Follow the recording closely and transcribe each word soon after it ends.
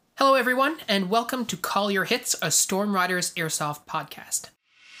Hello, everyone, and welcome to Call Your Hits, a Storm Riders Airsoft podcast.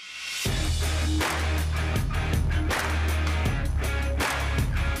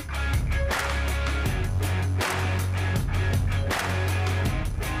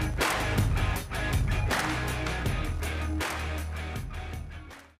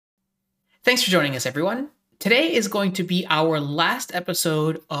 Thanks for joining us, everyone. Today is going to be our last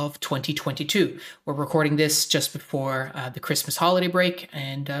episode of 2022. We're recording this just before the Christmas holiday break,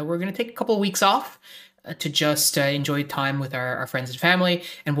 and we're going to take a couple of weeks off to just enjoy time with our friends and family,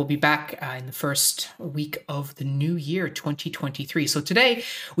 and we'll be back in the first week of the new year, 2023. So today,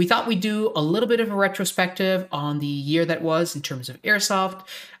 we thought we'd do a little bit of a retrospective on the year that was in terms of Airsoft.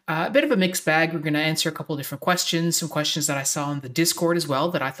 A bit of a mixed bag. We're going to answer a couple of different questions, some questions that I saw on the Discord as well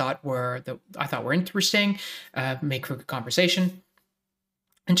that I thought were interesting, make for good conversation,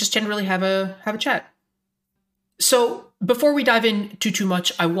 and just generally have a chat. So before we dive into too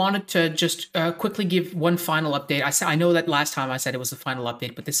much, I wanted to just quickly give one final update. I know that last time I said it was the final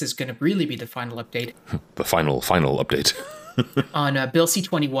update, but this is going to really be the final update. The final update. On Bill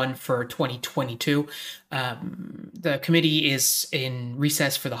C-21 for 2022. The committee is in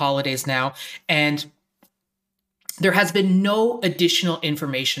recess for the holidays now, and there has been no additional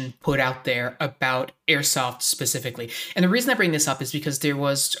information put out there about Airsoft specifically. And the reason I bring this up is because there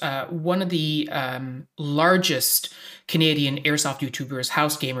was one of the largest Canadian Airsoft YouTubers,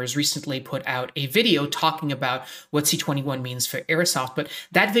 House Gamers, recently put out a video talking about what C-21 means for Airsoft, but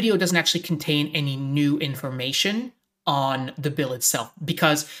that video doesn't actually contain any new information on the bill itself,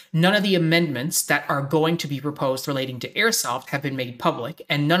 because none of the amendments that are going to be proposed relating to Airsoft have been made public,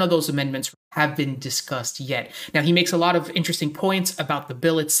 and none of those amendments have been discussed yet. Now, he makes a lot of interesting points about the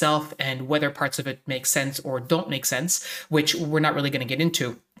bill itself and whether parts of it make sense or don't make sense, which we're not really going to get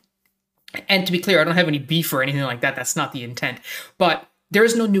into. And to be clear, I don't have any beef or anything like that. That's not the intent. But there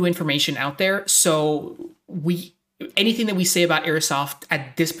is no new information out there, so anything that we say about Airsoft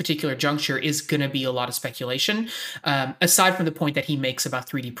at this particular juncture is going to be a lot of speculation, aside from the point that he makes about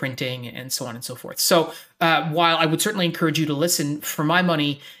 3D printing and so on and so forth. So while I would certainly encourage you to listen, for my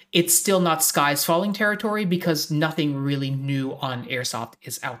money, it's still not skies falling territory because nothing really new on Airsoft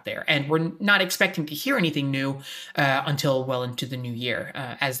is out there. And we're not expecting to hear anything new until well into the new year,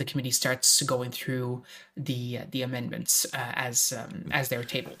 as the committee starts going through the amendments as they're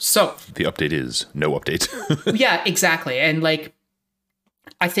tabled. So the update is no update. Yeah, exactly. And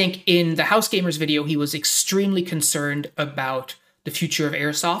I think in the House Gamers video, he was extremely concerned about the future of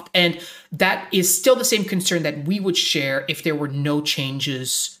Airsoft. And that is still the same concern that we would share if there were no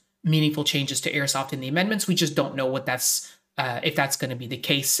meaningful changes to Airsoft in the amendments. We just don't know what if that's going to be the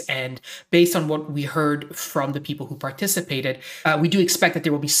case. And based on what we heard from the people who participated, we do expect that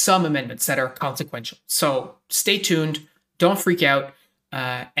there will be some amendments that are consequential. So stay tuned, don't freak out,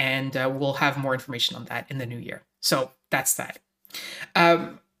 and we'll have more information on that in the new year. So that's that.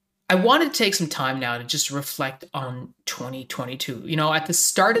 I wanted to take some time now to just reflect on 2022. At the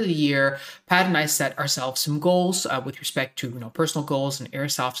start of the year, Pat and I set ourselves some goals with respect to, personal goals and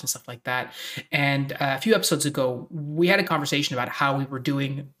Airsoft and stuff like that. And a few episodes ago, we had a conversation about how we were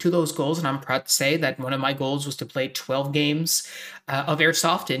doing to those goals. And I'm proud to say that one of my goals was to play 12 games of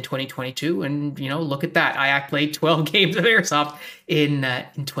Airsoft in 2022. And, look at that. I played 12 games of Airsoft in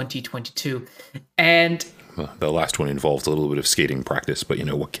 2022. And the last one involved a little bit of skating practice, but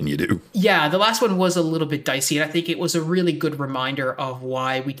what can you do? Yeah, the last one was a little bit dicey, and I think it was a really good reminder of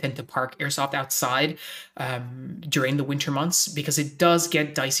why we tend to park Airsoft outside during the winter months, because it does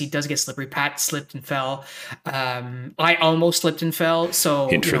get dicey, does get slippery. Pat slipped and fell. I almost slipped and fell. So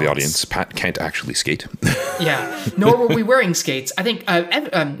hint for the audience: Pat can't actually skate. Yeah, nor were we wearing skates. I think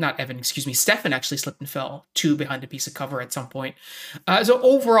Stefan actually slipped and fell too behind a piece of cover at some point. So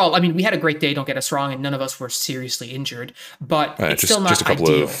overall, we had a great day. Don't get us wrong, and none of us were seriously injured, but it's still not just a couple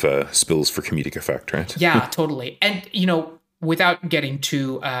ideal. Of spills for comedic effect, right? Yeah, totally. And without getting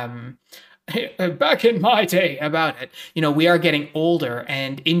too back in my day about it, we are getting older,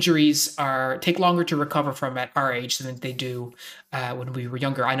 and injuries take longer to recover from at our age than they do when we were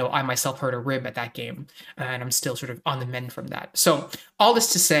younger. I know I myself hurt a rib at that game, and I'm still sort of on the mend from that. So all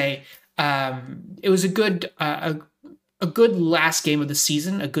this to say, it was a good last game of the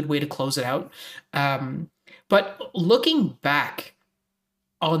season, a good way to close it out. But looking back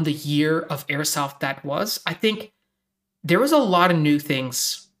on the year of Airsoft that was, I think there was a lot of new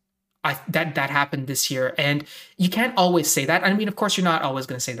things that happened this year. And you can't always say that. Of course, you're not always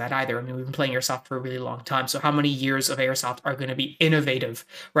going to say that either. We've been playing Airsoft for a really long time. So how many years of Airsoft are going to be innovative,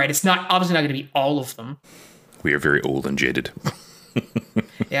 right? It's obviously not going to be all of them. We are very old and jaded.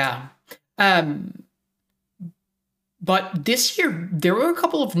 Yeah. But this year there were a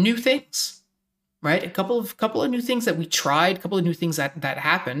couple of new things, right? A couple of new things that we tried, a couple of new things that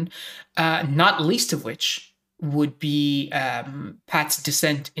happened. Not least of which would be Pat's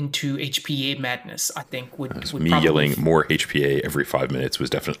descent into HPA madness. I think would Me probably yelling more HPA every 5 minutes was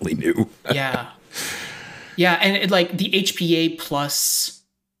definitely new. yeah. Yeah, and like the HPA plus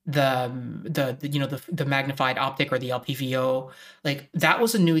the magnified optic or the LPVO, like that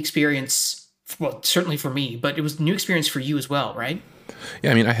was a new experience. Well, certainly for me, but it was a new experience for you as well, right?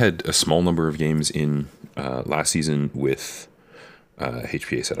 Yeah, I mean, I had a small number of games in last season with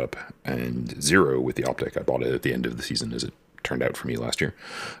HPA setup and zero with the optic. I bought it at the end of the season, as it turned out for me last year.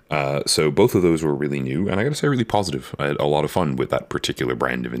 So both of those were really new, and I got to say, really positive. I had a lot of fun with that particular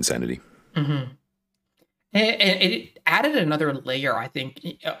brand of insanity. Mm-hmm. And it added another layer, I think,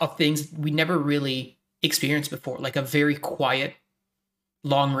 of things we never really experienced before, like a very quiet,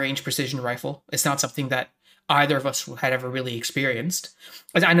 long-range precision rifle. It's not something that either of us had ever really experienced.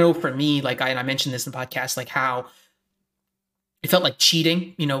 As I know for me, like I mentioned this in the podcast, like how it felt like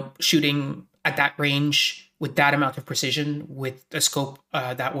cheating, shooting at that range with that amount of precision with a scope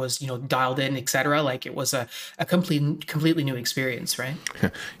that was, dialed in, etc. Like it was a completely new experience, right?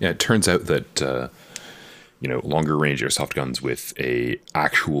 Yeah, it turns out that longer range airsoft guns with a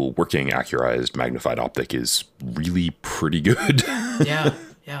actual working accurized magnified optic is really pretty good. Yeah.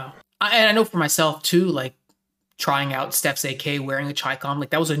 And I know for myself too, like trying out Steph's AK wearing a Chicom, like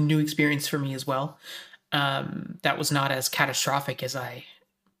that was a new experience for me as well. That was not as catastrophic as I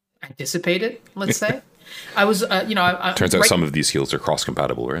anticipated, let's say. I was, Turns out some of these skills are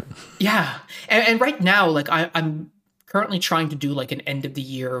cross-compatible, right? Yeah. And right now, like I'm currently trying to do like an end of the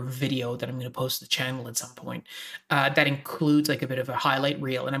year video that I'm going to post to the channel at some point. That includes like a bit of a highlight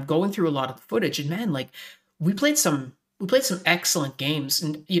reel, and I'm going through a lot of the footage. And man, like we played some excellent games,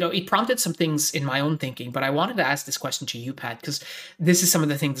 and it prompted some things in my own thinking. But I wanted to ask this question to you, Pat, because this is some of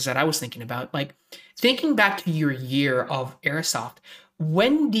the things that I was thinking about. Like thinking back to your year of airsoft,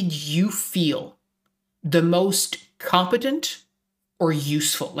 when did you feel the most competent or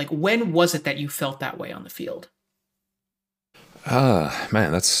useful? Like when was it that you felt that way on the field?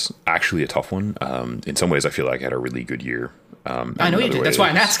 Man, that's actually a tough one. In some ways, I feel like I had a really good year. I know you did. That's why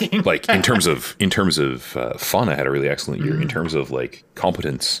I'm asking. Like in terms of fun, I had a really excellent year. In terms of like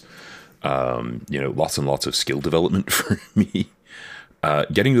competence, lots and lots of skill development for me.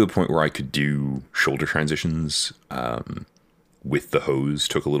 Getting to the point where I could do shoulder transitions with the hose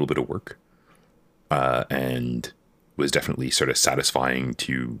took a little bit of work, and was definitely sort of satisfying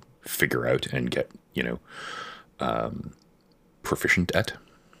to figure out and get proficient at,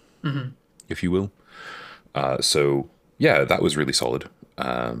 if you will. So yeah, that was really solid.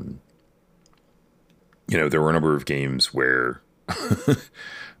 There were a number of games where,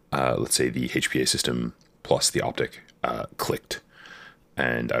 let's say the HPA system plus the optic clicked,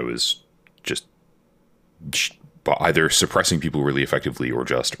 and I was just either suppressing people really effectively or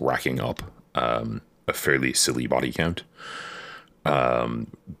just racking up a fairly silly body count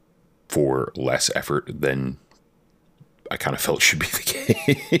for less effort than I kind of felt should be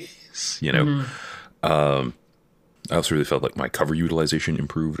the case, I also really felt like my cover utilization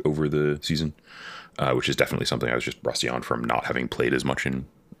improved over the season, which is definitely something I was just rusty on from not having played as much in,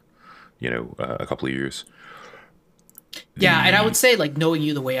 a couple of years. Yeah, and I would say, like, knowing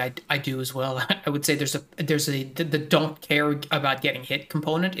you the way I do as well, I would say the don't care about getting hit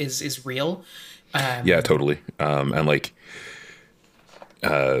component is real. Yeah, totally. And like,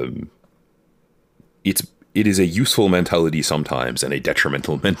 it is a useful mentality sometimes and a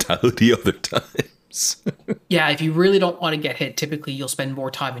detrimental mentality other times. Yeah, if you really don't want to get hit, typically you'll spend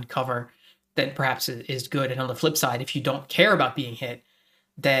more time in cover than perhaps is good. And on the flip side, if you don't care about being hit,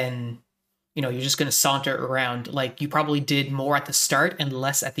 then you're just going to saunter around like you probably did more at the start and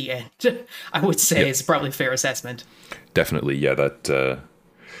less at the end. I would say is probably a fair assessment. Definitely, yeah.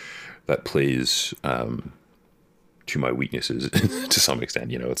 That plays to my weaknesses to some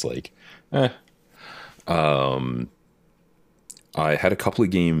extent. It's like, I had a couple of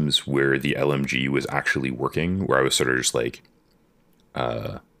games where the LMG was actually working, where I was sort of just like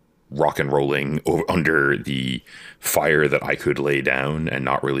rock and rolling under the fire that I could lay down and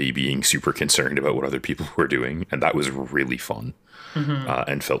not really being super concerned about what other people were doing. And that was really fun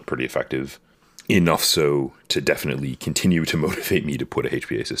and felt pretty effective. Enough so to definitely continue to motivate me to put a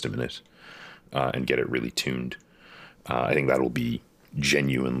HPA system in it and get it really tuned. I think that'll be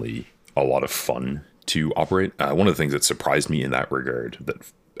genuinely a lot of fun to operate. One of the things that surprised me in that regard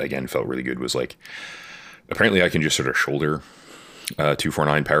that, again, felt really good was like, apparently I can just sort of shoulder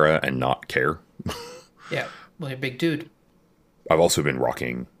 249 para and not care. Yeah, well, you're a big dude. I've also been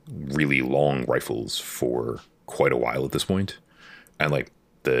rocking really long rifles for quite a while at this point, and like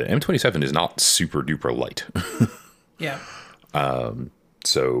the M27 is not super duper light. Yeah.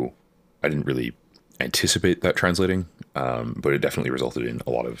 So I didn't really anticipate that translating, but it definitely resulted in a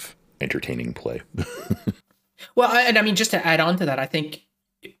lot of entertaining play. Well, and I mean, just to add on to that, I think,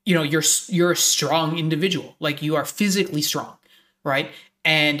 you're a strong individual. Like, you are physically strong, right?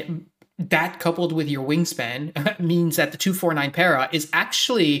 And that, coupled with your wingspan, means that the 249 para is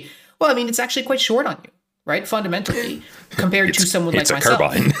actually, well, I mean, it's actually quite short on you, right? Fundamentally, compared to someone like myself.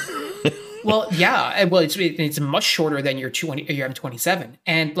 Carbine. Well, yeah. Well, it's much shorter than your M27.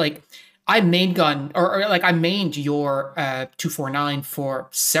 And like, I main gun, or like I mained your 249 for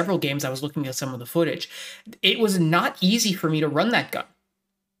several games. I was looking at some of the footage. It was not easy for me to run that gun.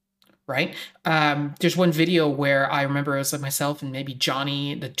 Right. There's one video where I remember it was like myself and maybe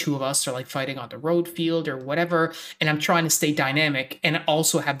Johnny, the two of us are like fighting on the road field or whatever. And I'm trying to stay dynamic and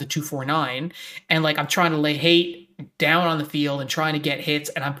also have the 249. And like, I'm trying to lay hate down on the field and trying to get hits.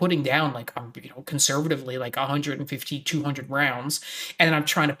 And I'm putting down like, conservatively like 150, 200 rounds. And then I'm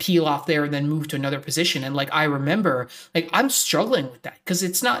trying to peel off there and then move to another position. And like, I remember like, I'm struggling with that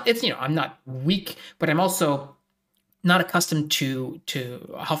because I'm not weak, but I'm also not accustomed to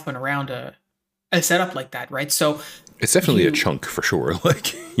huffing around a setup like that, right? So it's definitely a chunk for sure.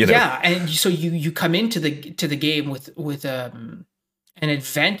 Like, yeah, and so you come into the game with an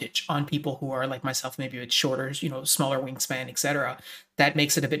advantage on people who are like myself, maybe with shorter, smaller wingspan, etc. That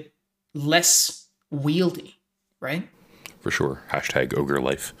makes it a bit less wieldy, right? For sure. Hashtag ogre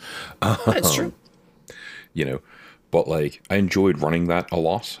life. That's true. But like I enjoyed running that a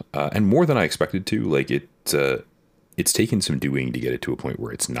lot, and more than I expected to. Like it's taken some doing to get it to a point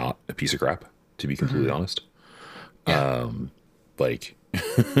where it's not a piece of crap, to be completely honest. Yeah. But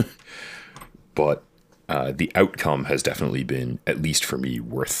the outcome has definitely been, at least for me,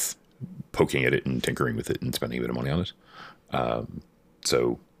 worth poking at it and tinkering with it and spending a bit of money on it.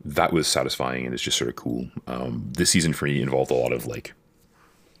 So that was satisfying and it's just sort of cool. This season for me involved a lot of like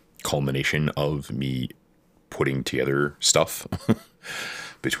culmination of me putting together stuff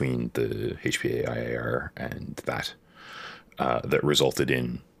between the HPA IAR and that resulted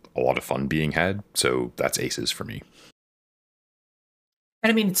in a lot of fun being had. So that's aces for me.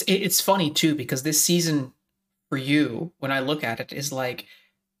 And I mean, it's funny too, because this season for you, when I look at it, is like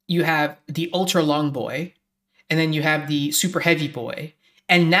you have the ultra long boy, and then you have the super heavy boy,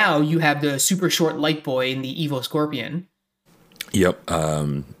 and now you have the super short light boy in the Evo Scorpion. Yep.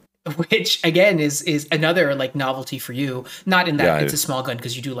 Which again is another like novelty for you. Not in that it's a small gun,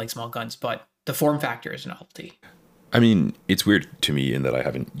 because you do like small guns, but the form factor is a novelty. I mean, it's weird to me in that I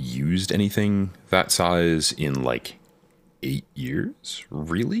haven't used anything that size in like 8 years,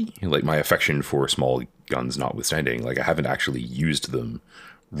 really. Like my affection for small guns notwithstanding, like I haven't actually used them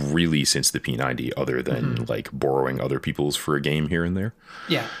really since the P90, other than like borrowing other people's for a game here and there.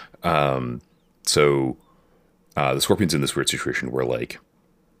 Yeah. So the Scorpion's in this weird situation where like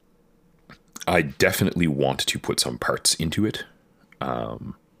I definitely want to put some parts into it.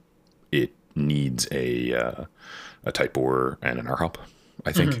 It needs a tight bore and an R-hop,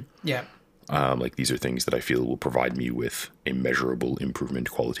 I think. Yeah. Like these are things that I feel will provide me with a measurable improvement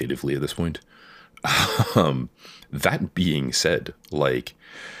qualitatively at this point. That being said, like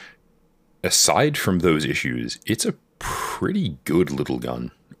aside from those issues, it's a pretty good little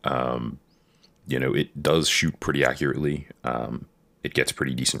gun. It does shoot pretty accurately. It gets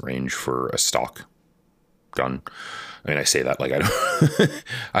pretty decent range for a stock gun. I mean, I say that like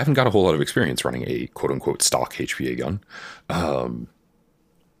I haven't got a whole lot of experience running a quote unquote stock HPA gun.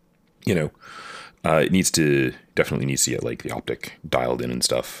 It definitely needs to get like the optic dialed in and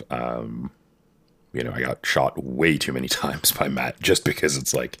stuff. I got shot way too many times by Matt just because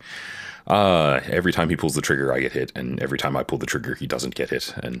it's like, every time he pulls the trigger, I get hit. And every time I pull the trigger, he doesn't get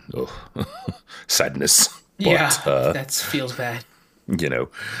hit. And sadness. But, that feels bad.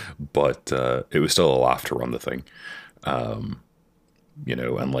 But it was still a laugh to run the thing. And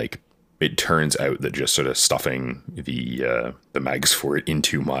like it turns out that just sort of stuffing the mags for it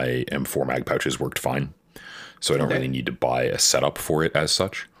into my M4 mag pouches worked fine. So I don't really need to buy a setup for it as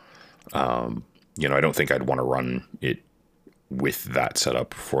such. I don't think I'd want to run it with that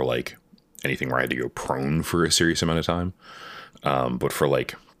setup for like anything where I had to go prone for a serious amount of time. But for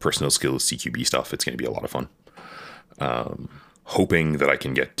like personal skills, CQB stuff, it's going to be a lot of fun. Hoping that I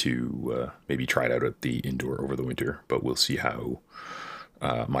can get to maybe try it out at the indoor over the winter, but we'll see how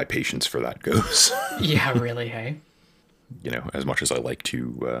my patience for that goes. Yeah, really, hey? As much as I like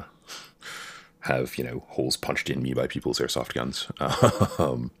to have, holes punched in me by people's airsoft guns.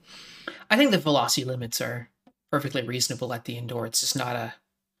 I think the velocity limits are perfectly reasonable at the indoor. It's just not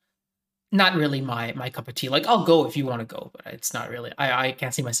not really my cup of tea. Like, I'll go if you want to go, but it's not really. I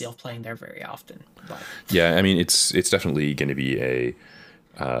can't see myself playing there very often. But Yeah, I mean, it's definitely going to be a.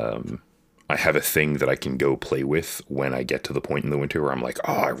 I have a thing that I can go play with when I get to the point in the winter where I'm like,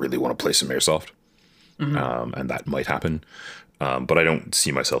 oh, I really want to play some airsoft, and that might happen. But I don't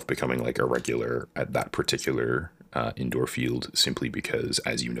see myself becoming like a regular at that particular indoor field, simply because,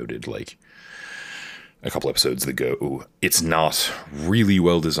 as you noted, like a couple episodes ago, it's not really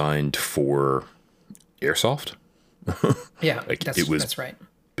well designed for airsoft. yeah, Like it was that's right.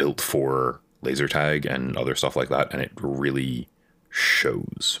 built for laser tag and other stuff like that, and it really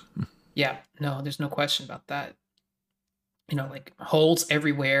shows. Yeah, no, there's no question about that. Like holes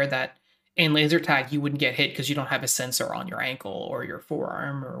everywhere that in laser tag you wouldn't get hit because you don't have a sensor on your ankle or your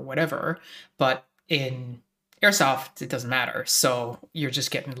forearm or whatever. But in airsoft, it doesn't matter. So you're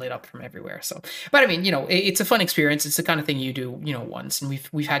just getting lit up from everywhere. So, but I mean, it's a fun experience. It's the kind of thing you do, once. And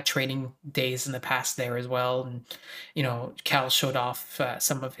we've had training days in the past there as well. And Cal showed off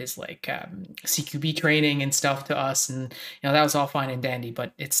some of his like CQB training and stuff to us, and that was all fine and dandy.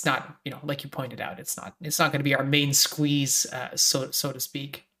 But it's not, like you pointed out, it's not going to be our main squeeze, so to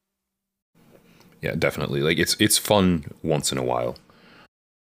speak. Yeah, definitely. Like it's fun once in a while.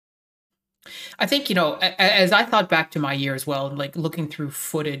 I think, as I thought back to my year as well, like looking through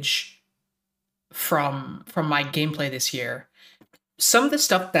footage from my gameplay this year, some of the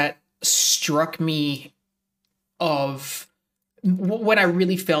stuff that struck me of when I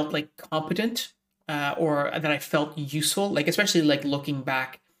really felt like competent, or that I felt useful, like especially like looking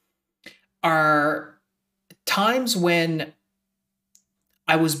back, are times when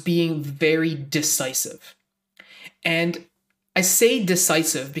I was being very decisive. And I say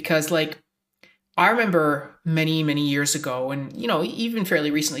decisive because like I remember many, many years ago, and even fairly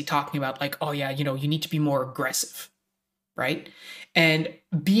recently, talking about like, oh yeah, you need to be more aggressive, right? And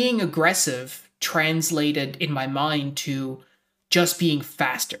being aggressive translated in my mind to just being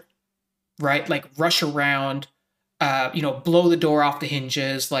faster, right? Like rush around, blow the door off the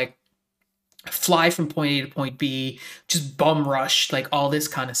hinges, like fly from point A to point B, just bum rush, like all this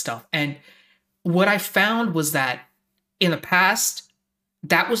kind of stuff. And what I found was that in the past,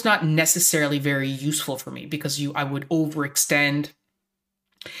 that was not necessarily very useful for me because I would overextend,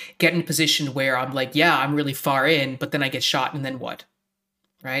 get in a position where I'm like, yeah, I'm really far in, but then I get shot, and then what?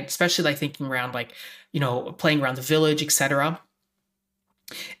 Right? Especially like thinking around like, playing around the village, etc.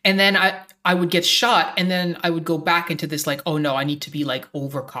 And then I would get shot, and then I would go back into this like, oh no, I need to be like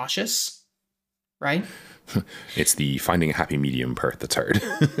overcautious, right? It's the finding a happy medium part that's hard.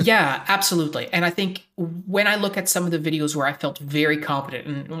 Yeah, absolutely. And I think when I look at some of the videos where I felt very competent,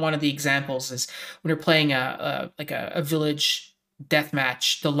 and one of the examples is when we're playing a village death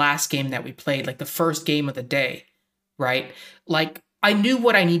match, the last game that we played, like the first game of the day, right? Like I knew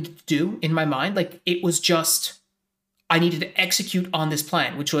what I needed to do in my mind. Like it was just, I needed to execute on this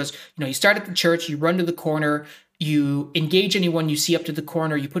plan, which was, you start at the church, you run to the corner, you engage anyone you see up to the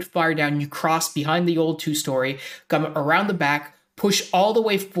corner, you put fire down, you cross behind the old two-story, come around the back, push all the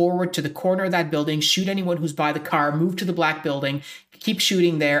way forward to the corner of that building, shoot anyone who's by the car, move to the black building, keep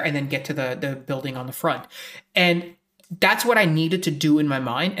shooting there, and then get to the building on the front. And that's what I needed to do in my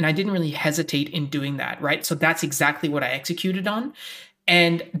mind, and I didn't really hesitate in doing that, right? So that's exactly what I executed on,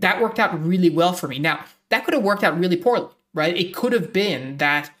 and that worked out really well for me. Now, that could have worked out really poorly, right? It could have been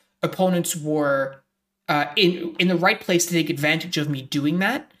that opponents were in the right place to take advantage of me doing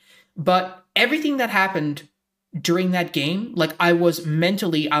that. But everything that happened during that game, like I was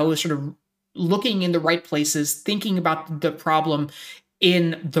sort of looking in the right places, thinking about the problem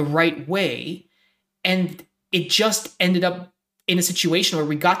in the right way. And it just ended up in a situation where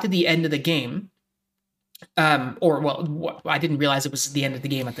we got to the end of the game. I didn't realize it was the end of the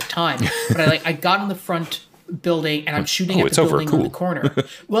game at the time, but I got in the front building and I'm shooting at the building on the corner.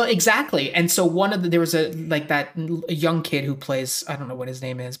 Well, exactly. And so there was a young kid who plays, I don't know what his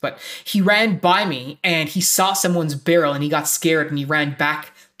name is, but he ran by me and he saw someone's barrel and he got scared and he ran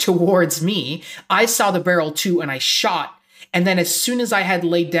back towards me. I saw the barrel too and I shot. And then as soon as I had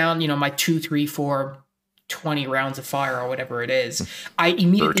laid down, my 2, 3, 4, 20 rounds of fire or whatever it is, I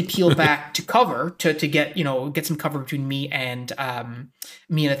immediately peeled back to cover to get some cover between me and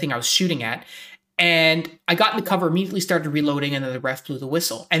the thing I was shooting at. And I got in the cover, immediately started reloading, and then the ref blew the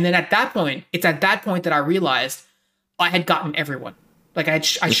whistle. And then it's at that point that I realized I had gotten everyone. Like I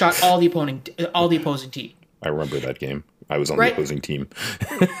shot all the opposing team. I remember that game. I was on the opposing team.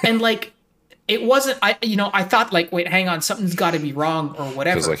 And like, it wasn't, I thought like, wait, hang on, something's got to be wrong or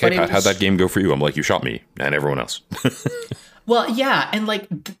whatever. It was like, hey, Pat, how'd that game go for you? I'm like, you shot me and everyone else. Well, yeah. And like,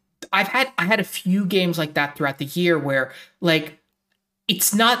 I had a few games like that throughout the year where like,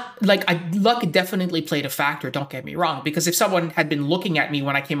 it's not like luck definitely played a factor. Don't get me wrong, because if someone had been looking at me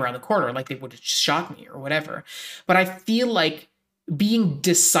when I came around the corner, like they would have shot me or whatever. But I feel like being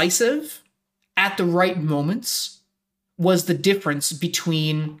decisive at the right moments was the difference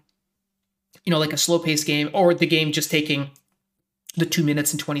between, like a slow paced game or the game just taking the 2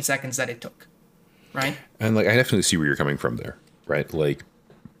 minutes and 20 seconds that it took. Right. And like, I definitely see where you're coming from there. Right. Like,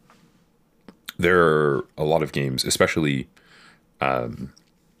 there are a lot of games, especially on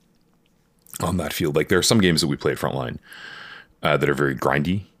that field. Like, there are some games that we play at Frontline that are very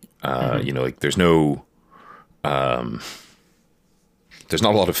grindy. Like there's not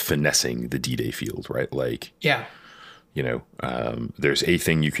a lot of finessing the D-Day field, right? Like, yeah, there's a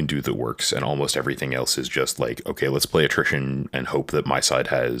thing you can do that works, and almost everything else is just like, okay, let's play attrition and hope that my side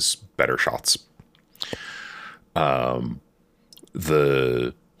has better shots. The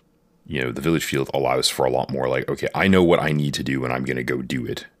village field allows for a lot more like, okay, I know what I need to do and I'm going to go do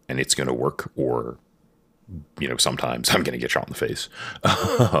it and it's going to work, or, sometimes I'm going to get shot in the face.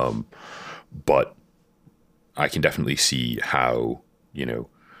 But I can definitely see how,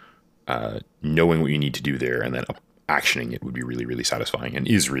 knowing what you need to do there and then actioning it would be really, really satisfying, and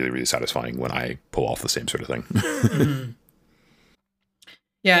is really, really satisfying when I pull off the same sort of thing. Mm-hmm.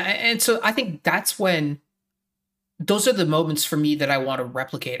 Yeah. And so I think that's when those are the moments for me that I want to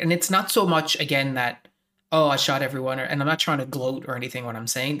replicate. And it's not so much, again, that, oh, I shot everyone, and I'm not trying to gloat or anything when I'm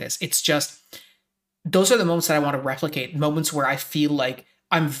saying this. It's just, those are the moments that I want to replicate, moments where I feel like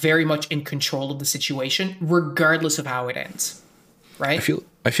I'm very much in control of the situation, regardless of how it ends. Right?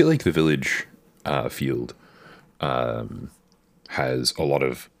 I feel like the village field has a lot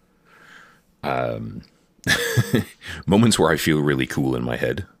of moments where I feel really cool in my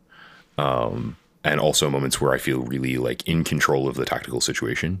head. And also moments where I feel really like in control of the tactical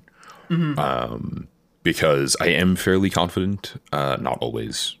situation. Mm-hmm. Because I am fairly confident, not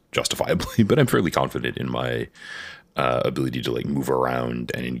always justifiably, but I'm fairly confident in my ability to like move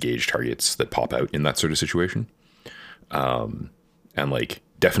around and engage targets that pop out in that sort of situation. And like,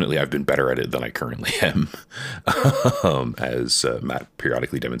 definitely I've been better at it than I currently am, as Matt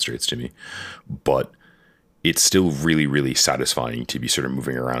periodically demonstrates to me. But it's still really, really satisfying to be sort of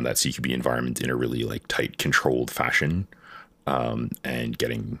moving around that CQB environment in a really like tight, controlled fashion, and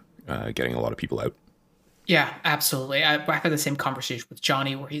getting a lot of people out. Yeah, absolutely. I had the same conversation with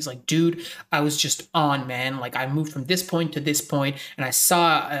Johnny where he's like, dude, I was just on, man. Like, I moved from this point to this point and I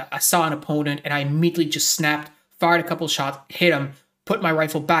saw an opponent and I immediately just snapped, fired a couple shots, hit him, put my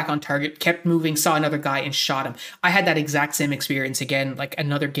rifle back on target, kept moving, saw another guy and shot him. I had that exact same experience again, like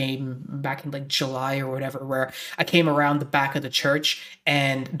another game back in like July or whatever, where I came around the back of the church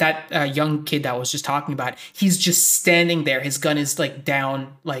and that young kid that I was just talking about, he's just standing there. His gun is like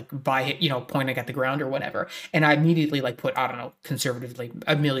down, like by, pointing at the ground or whatever. And I immediately like put, I don't know, conservatively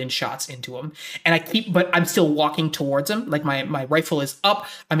 1,000,000 shots into him. And but I'm still walking towards him. Like my rifle is up,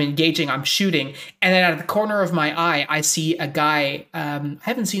 I'm engaging, I'm shooting. And then out of the corner of my eye, I see a guy, I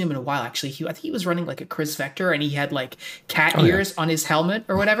haven't seen him in a while, actually. I think he was running like a Chris Vector and he had like cat ears on his helmet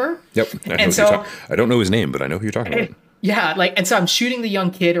or whatever. Yep. I don't know his name, but I know who you're talking about. Yeah. And so I'm shooting the young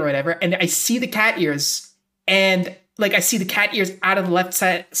kid or whatever. And I see the cat ears and like I see the cat ears out of the left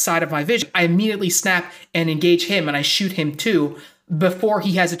side of my vision. I immediately snap and engage him and I shoot him too before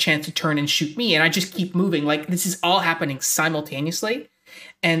he has a chance to turn and shoot me. And I just keep moving. Like this is all happening simultaneously.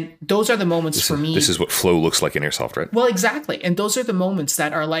 And those are the moments for me. This is what flow looks like in Airsoft, right? Well, exactly. And those are the moments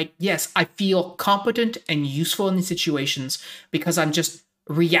that are like, yes, I feel competent and useful in these situations because I'm just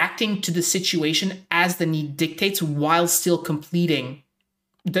reacting to the situation as the need dictates while still completing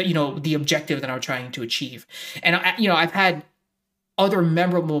the objective that I'm trying to achieve. And I've had other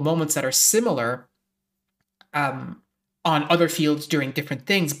memorable moments that are similar on other fields during different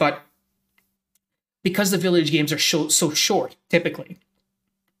things, but because the village games are so short, typically,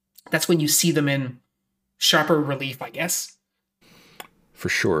 that's when you see them in sharper relief, I guess. For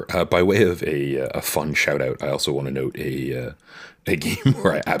sure. By way of a fun shout out, I also want to note a game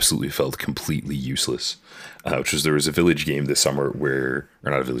where I absolutely felt completely useless, which was there was a village game this summer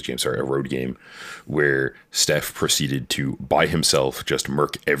a road game where Steph proceeded to, by himself, just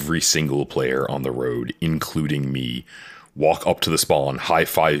murk every single player on the road, including me, walk up to the spawn, high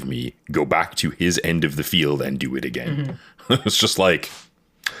five me, go back to his end of the field and do it again. Mm-hmm. It's just like,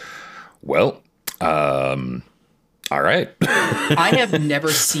 well, all right. I have never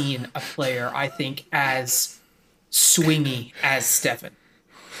seen a player, I think, as swingy as Stefan.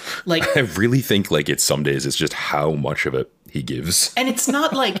 Like, I really think like it's some days it's just how much of it he gives. And it's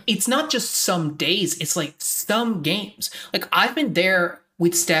not just some days, it's like some games. Like I've been there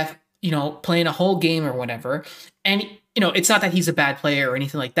with Steph, playing a whole game or whatever, and it's not that he's a bad player or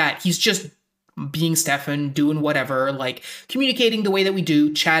anything like that. He's just being Stefan, doing whatever, like communicating the way that we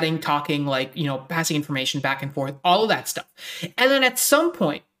do, chatting, talking, like, passing information back and forth, all of that stuff. And then at some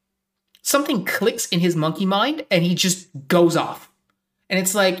point, something clicks in his monkey mind and he just goes off. And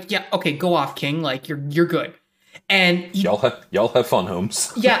it's like, yeah, okay, go off, King. Like, you're good. And y'all have fun,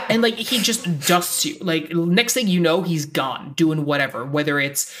 Holmes. Yeah, and like he just dusts you. Like next thing you know, he's gone doing whatever. Whether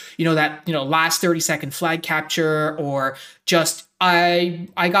it's that last 30-second flag capture, or just I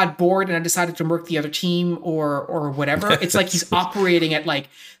got bored and I decided to murk the other team, or whatever. It's like he's operating at like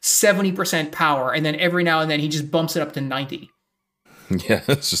 70% power, and then every now and then he just bumps it up to 90. Yeah,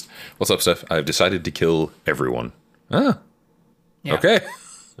 it's just, what's up, Steph? I've decided to kill everyone. Ah, yeah. Okay.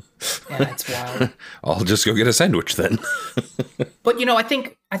 Yeah, it's wild. I'll just go get a sandwich then. But I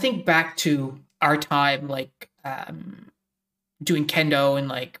think back to our time, like doing kendo and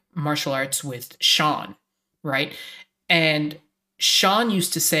like martial arts with Sean, right? And Sean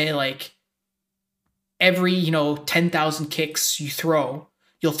used to say, like, every 10,000 kicks you throw,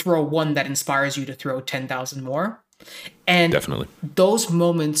 you'll throw one that inspires you to throw 10,000 more. And definitely those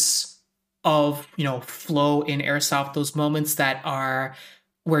moments of flow in airsoft, those moments that are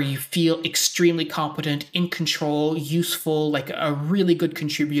where you feel extremely competent, in control, useful, like a really good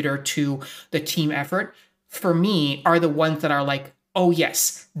contributor to the team effort, for me, are the ones that are like, oh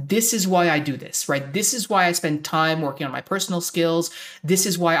yes, this is why I do this, right? This is why I spend time working on my personal skills. This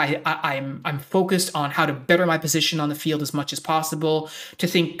is why I'm focused on how to better my position on the field as much as possible, to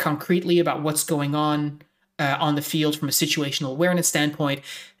think concretely about what's going on the field from a situational awareness standpoint.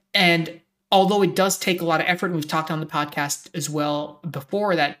 And although it does take a lot of effort, and we've talked on the podcast as well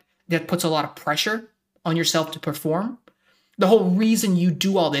before, that puts a lot of pressure on yourself to perform. The whole reason you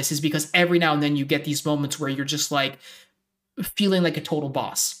do all this is because every now and then you get these moments where you're just like feeling like a total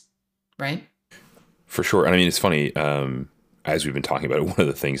boss, right? For sure. And I mean, it's funny, as we've been talking about it, one of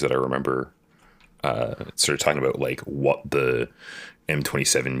the things that I remember sort of talking about, like, what the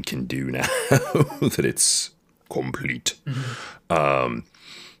M27 can do now that it's complete. Mm-hmm.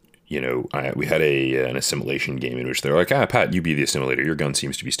 We had an assimilation game in which they're like, Pat, you be the assimilator. Your gun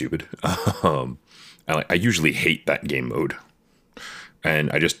seems to be stupid. I usually hate that game mode.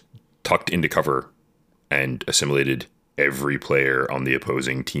 And I just tucked into cover and assimilated every player on the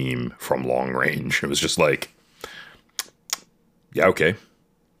opposing team from long range. It was just like, yeah, okay.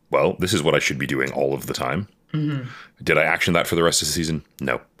 Well, this is what I should be doing all of the time. Mm-hmm. Did I action that for the rest of the season?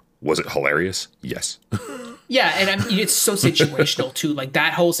 No. Was it hilarious? Yes. Yeah, and I mean, it's so situational too. Like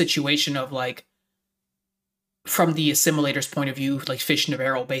that whole situation of like, from the assimilator's point of view, like fish in a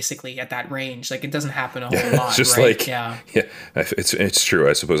barrel, basically at that range. Like it doesn't happen a whole lot. It's just right? like, yeah, it's true.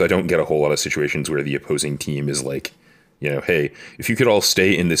 I suppose I don't get a whole lot of situations where the opposing team is like, hey, if you could all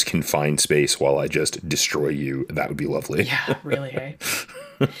stay in this confined space while I just destroy you, that would be lovely. Yeah, really. Hey.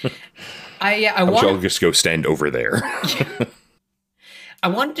 I'll just go stand over there. Yeah. I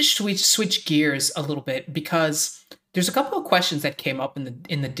wanted to switch gears a little bit because there's a couple of questions that came up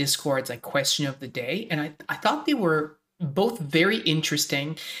in the Discord's like question of the day, and I thought they were both very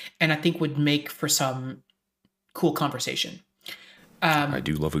interesting, and I think would make for some cool conversation. I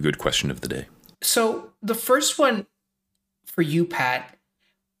do love a good question of the day. So the first one for you, Pat,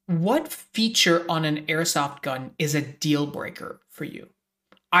 what feature on an airsoft gun is a deal breaker for you?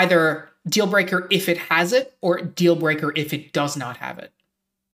 Either deal breaker if it has it, or deal breaker if it does not have it.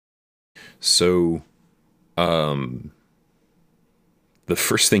 So, the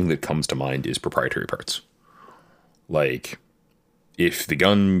first thing that comes to mind is proprietary parts. Like, if the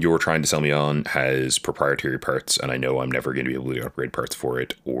gun you're trying to sell me on has proprietary parts, and I know I'm never going to be able to upgrade parts for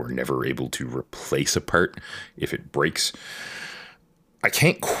it, or never able to replace a part if it breaks, I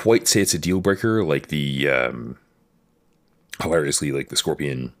can't quite say it's a deal breaker. Like the, hilariously, like the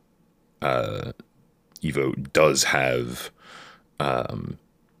Scorpion Evo does have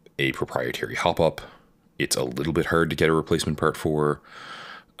a proprietary hop-up. It's a little bit hard to get a replacement part for.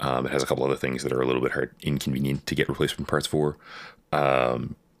 It has a couple other things that are a little bit inconvenient to get replacement parts for.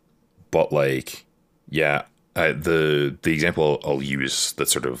 But like, yeah, the example I'll use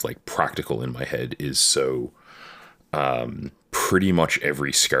that's sort of like practical in my head is so pretty much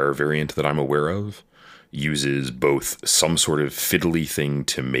every SCAR variant that I'm aware of uses both some sort of fiddly thing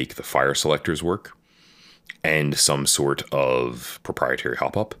to make the fire selectors work and some sort of proprietary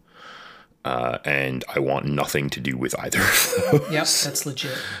hop-up. And I want nothing to do with either of those. Yep, that's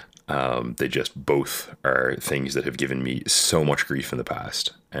legit. They just both are things that have given me so much grief in the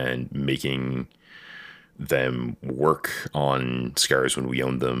past, and making them work on SCARs when we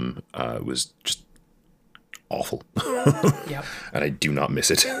owned them was just awful. Yep. And I do not miss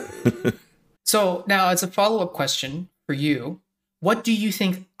it. So now, as a follow-up question for you. What do you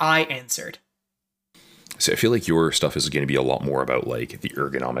think I answered? So I feel like your stuff is going to be a lot more about like the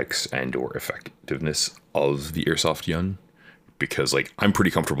ergonomics and or effectiveness of the airsoft gun, because like I'm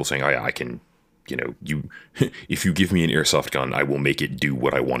pretty comfortable saying I can, you know, you if you give me an airsoft gun, I will make it do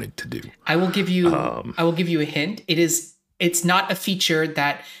what I want it to do. I will give you a hint. It's not a feature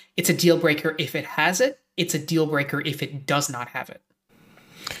that it's a deal breaker if it has it. It's a deal breaker if it does not have it.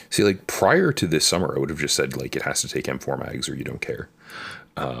 See, like prior to this summer, I would have just said like it has to take M4 mags or you don't care.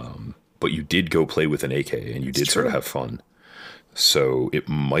 But you did go play with an AK and you did sort of have fun. So it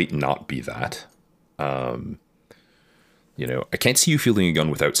might not be that. You know, I can't see you fielding a gun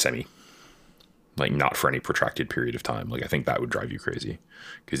without semi. Like not for any protracted period of time. Like I think that would drive you crazy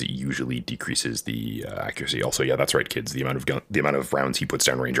because it usually decreases the accuracy. Also, yeah, that's right, kids. The amount of rounds he puts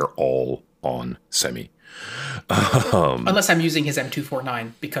down range are all on semi. Unless I'm using his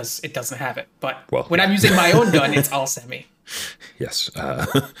M249 because it doesn't have it. But when yeah. I'm using my own gun, it's all semi. Yes.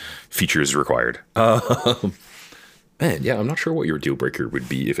 Features required. Man, yeah, I'm not sure what your deal breaker would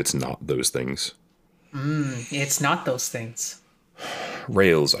be if it's not those things. It's not those things.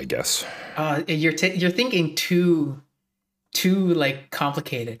 Rails, I guess. You're thinking too like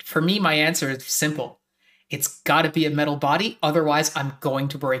complicated. For me, my answer is simple. It's got to be a metal body, otherwise I'm going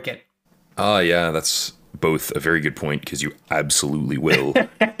to break it. Yeah, that's both a very good point because you absolutely will,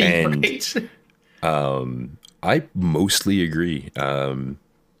 and right. I mostly agree. The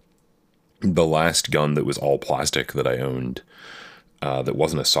last gun that was all plastic that I owned, that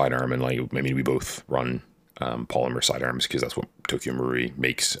wasn't a sidearm, and like I mean, we both run polymer sidearms because that's what Tokyo Marui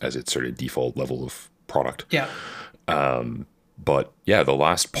makes as its sort of default level of product. Yeah. But yeah, the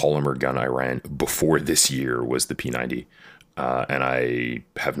last polymer gun I ran before this year was the P90, and I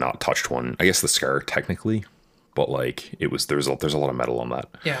have not touched one. I guess the Scar technically, but like there's a lot of metal on that.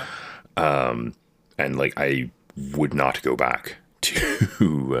 Yeah. And like I would not go back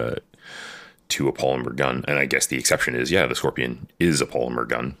to a polymer gun, and I guess the exception is the Scorpion is a polymer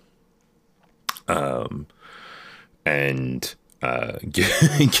gun. And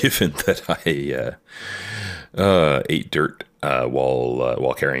given that I ate dirt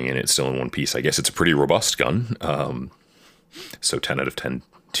while carrying it still in one piece, I guess it's a pretty robust gun. So 10 out of 10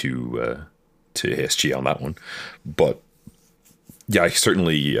 to ASG on that one. But yeah, I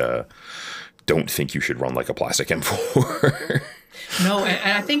certainly don't think you should run like a plastic M4. No,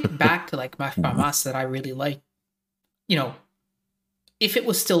 and I think back to like my FAMAS that I really like, you know, if it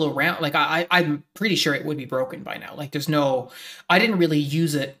was still around, like I'm pretty sure it would be broken by now. Like I didn't really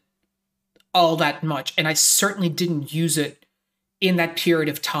use it all that much. And I certainly didn't use it in that period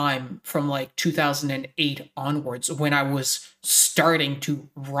of time from like 2008 onwards when I was starting to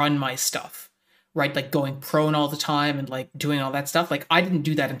run my stuff, right? Like going prone all the time and like doing all that stuff. Like I didn't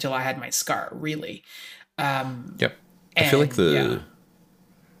do that until I had my Scar, really. Yep. I feel like the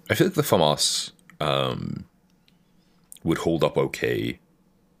FAMAS would hold up okay,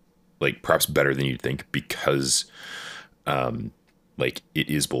 like perhaps better than you'd think, because like it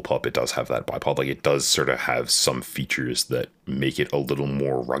is bullpup. It does have that bipod. Like it does sort of have some features that make it a little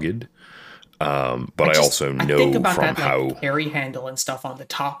more rugged. But I also know think about from that, how like, carry handle and stuff on the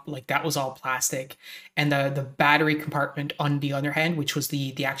top, like that was all plastic, and the battery compartment on the other hand, which was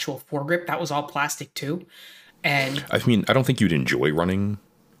the actual foregrip, that was all plastic too. And I mean, I don't think you'd enjoy running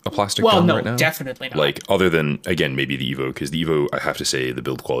a plastic gun right now. Definitely not. Like other than, again, maybe the Evo, because the Evo, I have to say, the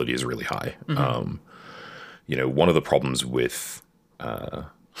build quality is really high. Mm-hmm. You know, one of the problems with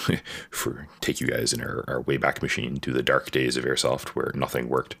for take you guys in our Wayback Machine to the dark days of airsoft where nothing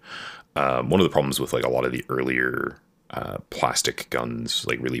worked. One of the problems with like a lot of the earlier plastic guns,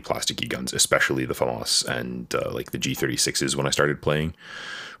 like really plasticky guns, especially the FAMAS and like the G36s when I started playing,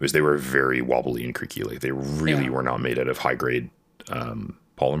 was they were very wobbly and creaky. Like they really were not made out of high grade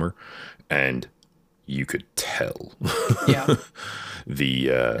polymer, and you could tell. Yeah.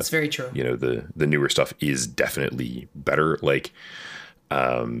 It's very true. You know, the newer stuff is definitely better. Like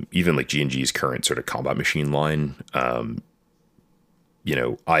even like G&G's current sort of combat machine line, you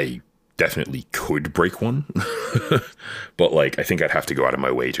know, I definitely could break one, but like I think I'd have to go out of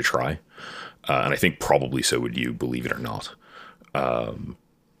my way to try, and I think probably so would you, believe it or not.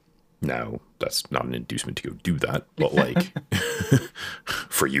 Now that's not an inducement to go do that, but like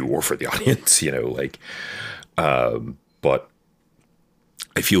for you or for the audience, you know, like but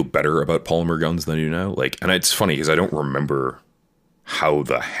I feel better about polymer guns than I do now. Like, and it's funny because I don't remember how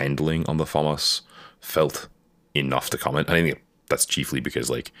the handling on the FAMAS felt enough to comment. I think that's chiefly because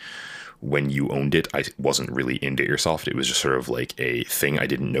like when you owned it, I wasn't really into airsoft. It was just sort of like a thing I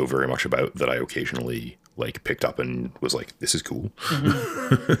didn't know very much about that I occasionally like picked up and was like, this is cool.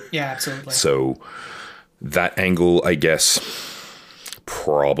 Mm-hmm. Yeah, absolutely. So that angle, I guess,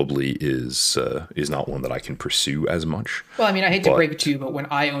 probably is not one that I can pursue as much. Well, I mean, I hate to But break it to you, but when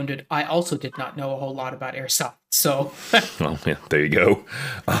I owned it, I also did not know a whole lot about airsoft. So, well, yeah, there you go.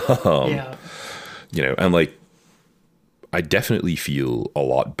 yeah. And like, I definitely feel a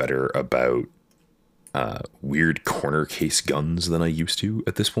lot better about weird corner case guns than I used to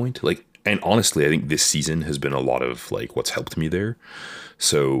at this point. Like, and honestly, I think this season has been a lot of like what's helped me there.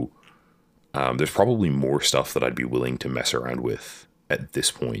 So there's probably more stuff that I'd be willing to mess around with at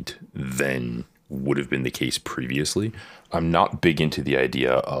this point than would have been the case previously. I'm not big into the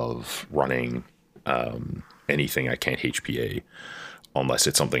idea of running anything I can't HPA unless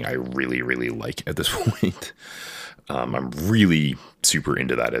it's something I really, really like at this point. I'm really super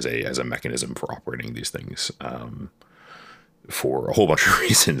into that as a mechanism for operating these things, for a whole bunch of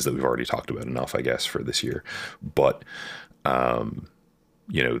reasons that we've already talked about enough, I guess, for this year. But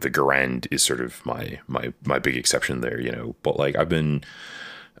the Garand is sort of my big exception there. But like I've been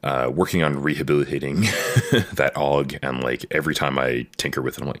working on rehabilitating that AUG, and like every time I tinker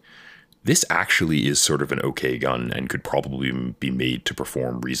with it, I'm like, this actually is sort of an okay gun and could probably be made to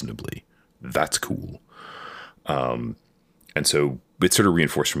perform reasonably. That's cool. And so it sort of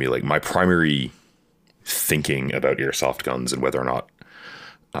reinforced for me, like, my primary thinking about airsoft guns and whether or not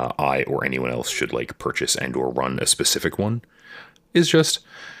I or anyone else should like purchase and or run a specific one is just,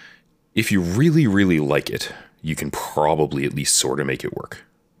 if you really, really like it, you can probably at least sort of make it work.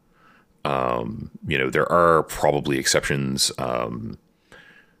 There are probably exceptions.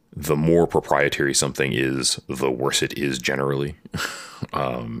 The more proprietary something is, the worse it is generally.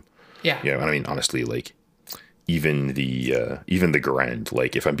 Yeah. And I mean, honestly, like, even the Garand,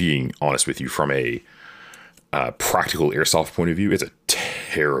 like, if I'm being honest with you, from a practical airsoft point of view, it's a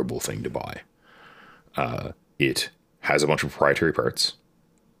terrible thing to buy. It has a bunch of proprietary parts.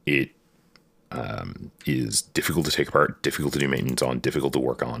 It is difficult to take apart, difficult to do maintenance on, difficult to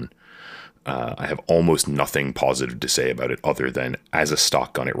work on. I have almost nothing positive to say about it other than, as a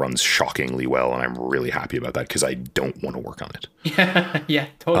stock gun, it runs shockingly well, and I'm really happy about that because I don't want to work on it. Yeah,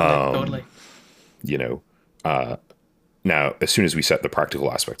 totally. Now, as soon as we set the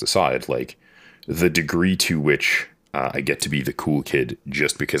practical aspects aside, like, the degree to which I get to be the cool kid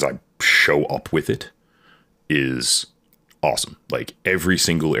just because I show up with it is awesome. Like, every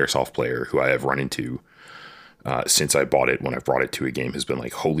single airsoft player who I have run into since I bought it, when I've brought it to a game, has been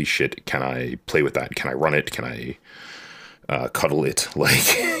like, holy shit, can I play with that? Can I run it? Can I cuddle it? Like,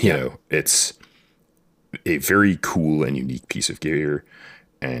 it's a very cool and unique piece of gear.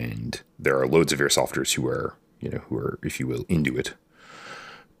 And there are loads of airsofters who are, if you will, into it.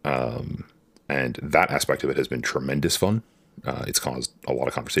 And that aspect of it has been tremendous fun. It's caused a lot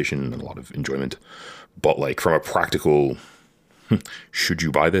of conversation and a lot of enjoyment. But like, from a practical, should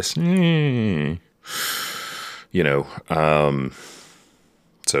you buy this? So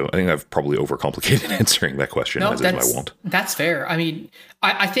I think I've probably overcomplicated answering that question, as is my want. That's fair. I mean,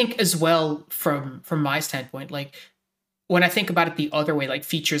 I think as well, from my standpoint, like, when I think about it the other way, like,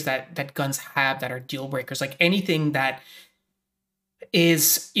 features that guns have that are deal breakers, like anything that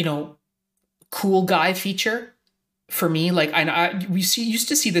is, cool guy feature for me, like, used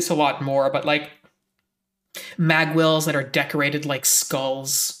to see this a lot more, but like mag wells that are decorated like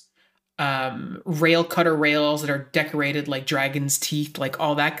skulls, rail cutter rails that are decorated like dragon's teeth, like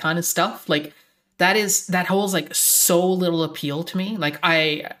all that kind of stuff. Like, that holds like so little appeal to me. Like,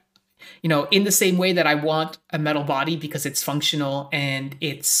 in the same way that I want a metal body because it's functional and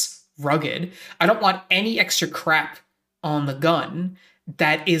it's rugged, I don't want any extra crap on the gun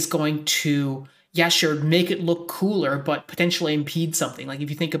that is going to, yeah, sure, make it look cooler, but potentially impede something. Like, if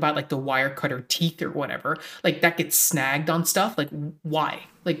you think about like the wire cutter teeth or whatever, like, that gets snagged on stuff. Like, why?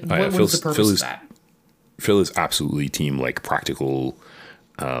 Like, what is the purpose of that? Phil is absolutely team like practical,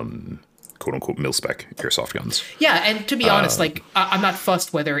 quote unquote, mil-spec airsoft guns. Yeah, and to be honest, like, I'm not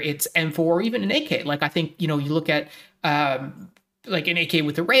fussed whether it's M4 or even an AK. Like, I think, you look at like an AK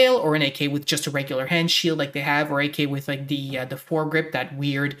with a rail or an AK with just a regular hand shield like they have, or AK with like the foregrip, that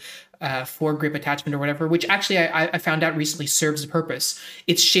weird foregrip attachment or whatever, which actually I found out recently serves a purpose.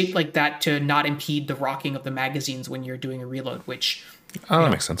 It's shaped like that to not impede the rocking of the magazines when you're doing a reload, which... that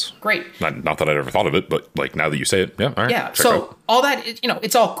makes sense. Great. Not that I'd ever thought of it, but like, now that you say it, yeah, all right. Yeah, so all that,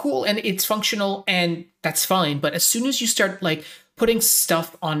 it's all cool and it's functional and that's fine. But as soon as you start like putting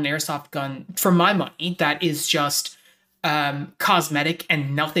stuff on an airsoft gun, for my money, that is just cosmetic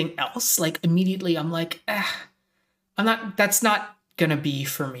and nothing else, like, immediately I'm like, that's not gonna be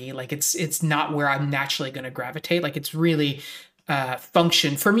for me. Like, it's not where I'm naturally gonna gravitate. Like, it's really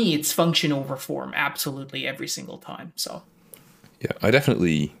function. For me, it's function over form, absolutely, every single time. So... Yeah, I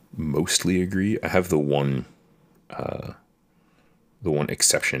definitely mostly agree. I have the one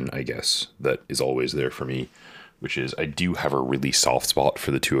exception, I guess, that is always there for me, which is I do have a really soft spot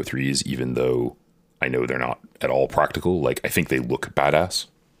for the 203s, even though I know they're not at all practical. Like, I think they look badass.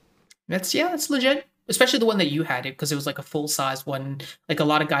 That's legit. Especially the one that you had, it because it was like a full size one. Like a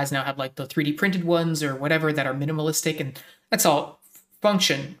lot of guys now have like the 3D printed ones or whatever that are minimalistic, and that's all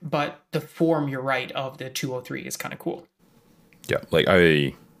function. But the form, you're right, of the 203 is kind of cool. Yeah, like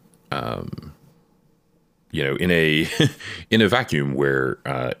in a in a vacuum where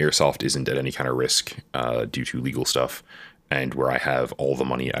airsoft isn't at any kind of risk due to legal stuff, and where I have all the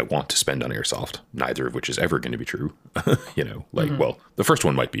money I want to spend on airsoft, neither of which is ever going to be true. Well, the first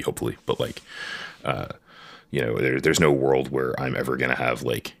one might be, hopefully, but like, there's no world where I'm ever going to have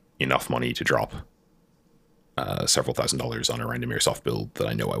like enough money to drop several $1,000s on a random airsoft build that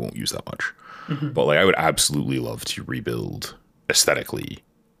I know I won't use that much. But like, I would absolutely love to rebuild aesthetically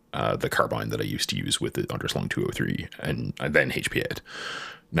the carbine that I used to use with the Underslung 203 and then HPA it.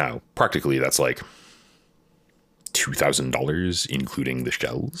 Now, practically, that's like $2,000, including the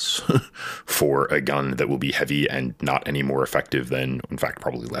shells, for a gun that will be heavy and not any more effective than, in fact,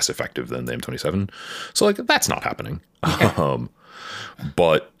 probably less effective than the M27. So, like, that's not happening. Okay.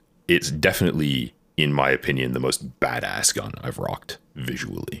 But it's definitely, in my opinion, the most badass gun I've rocked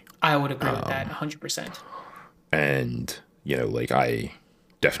visually. I would agree with that 100%. And, like, I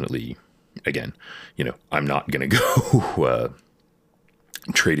definitely, again, I'm not going to go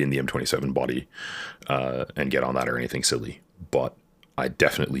trade in the M27 body and get on that or anything silly, but I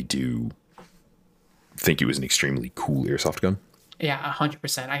definitely do think it was an extremely cool airsoft gun. Yeah,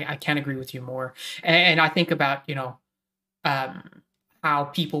 100%. I can't agree with you more. And I think about, how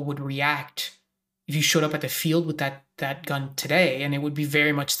people would react if you showed up at the field with that gun today, and it would be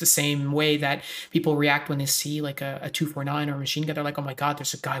very much the same way that people react when they see like a 249 or a machine gun. They're like, oh my God,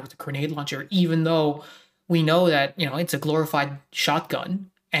 there's a guy with a grenade launcher, even though we know that, it's a glorified shotgun,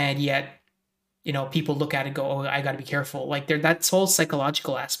 and yet, people look at it and go, oh, I got to be careful. Like that's whole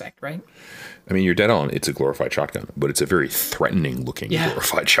psychological aspect, right? I mean, you're dead on. It's a glorified shotgun, but it's a very threatening looking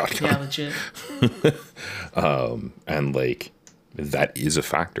glorified shotgun. Yeah, legit. And like, that is a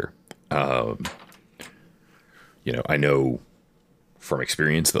factor. I know from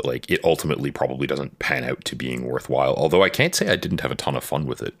experience that like it ultimately probably doesn't pan out to being worthwhile. Although I can't say I didn't have a ton of fun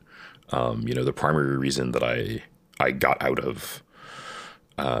with it. The primary reason that I got out of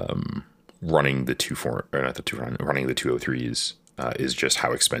running the 203s is just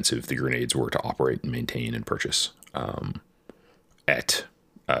how expensive the grenades were to operate and maintain and purchase at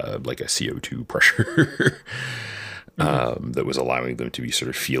like a CO2 pressure that was allowing them to be sort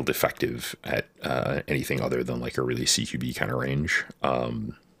of field effective at anything other than like a really CQB kind of range.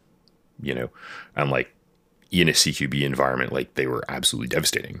 And like in a CQB environment, like they were absolutely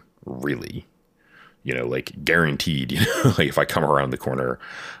devastating, really. Like guaranteed, like if I come around the corner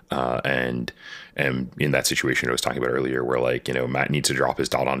and am in that situation I was talking about earlier where like, Matt needs to drop his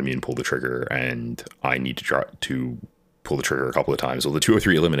dot onto me and pull the trigger, and I need to pull the trigger a couple of times. Well, the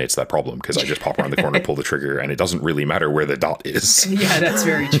 203 eliminates that problem because I just pop around the corner, pull the trigger, and it doesn't really matter where the dot is. Yeah, that's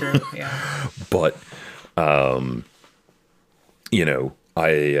very true. Yeah. But,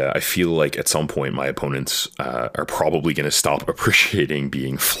 I feel like at some point my opponents are probably going to stop appreciating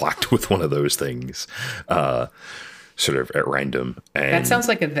being flacked with one of those things sort of at random. And that sounds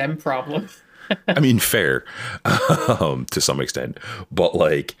like a them problem. I mean, fair to some extent, but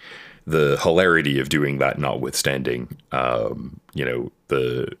like the hilarity of doing that notwithstanding,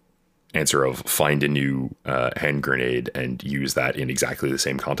 the answer of find a new hand grenade and use that in exactly the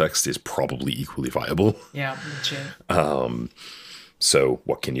same context is probably equally viable. Yeah, legit. So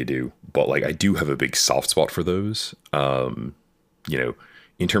what can you do? But like, I do have a big soft spot for those, in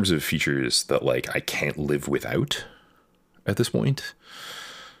terms of features that like I can't live without at this point.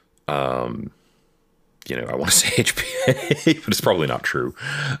 I want to say HPA, but it's probably not true.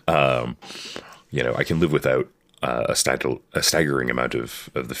 I can live without a staggering amount of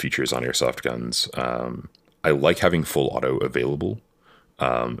the features on airsoft guns. I like having full auto available.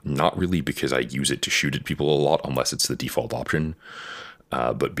 Not really because I use it to shoot at people a lot, unless it's the default option,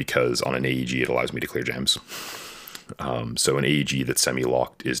 but because on an AEG it allows me to clear jams. So an AEG that's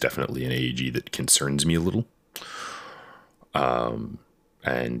semi-locked is definitely an AEG that concerns me a little.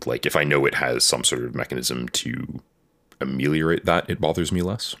 And like if I know it has some sort of mechanism to ameliorate that, it bothers me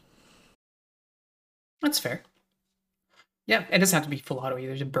less. That's fair. Yeah, it doesn't have to be full auto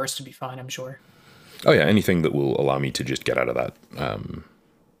either. A burst to be fine, I'm sure. Oh yeah, anything that will allow me to just get out of that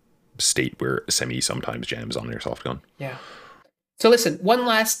state where semi sometimes jams on an airsoft gun. Yeah. So listen, one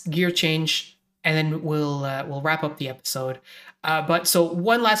last gear change and then we'll wrap up the episode. But so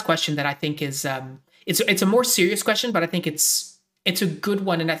one last question that I think is it's a more serious question, but I think it's a good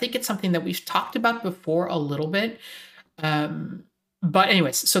one, and I think it's something that we've talked about before a little bit. But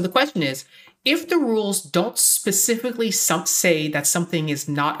anyways, so the question is, if the rules don't specifically say that something is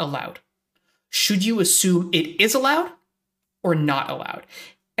not allowed, should you assume it is allowed or not allowed?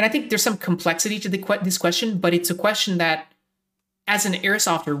 And I think there's some complexity to this question, but it's a question that, as an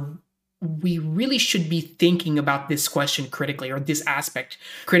airsofter, we really should be thinking about this question critically, or this aspect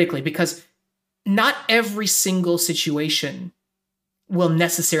critically, because not every single situation will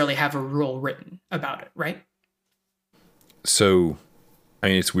necessarily have a rule written about it, right? So, I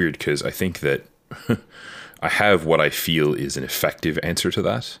mean, it's weird because I think that I have what I feel is an effective answer to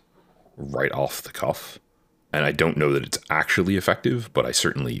that right off the cuff. And I don't know that it's actually effective, but I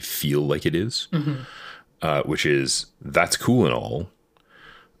certainly feel like it is, which is, that's cool and all.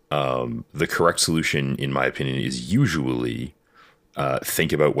 The correct solution, in my opinion, is usually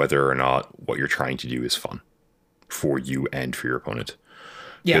think about whether or not what you're trying to do is fun for you and for your opponent.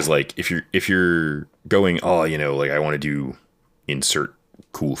 Because like if you're going, oh, you know, like I want to do insert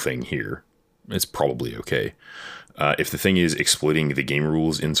cool thing here, it's probably okay. If the thing is exploiting the game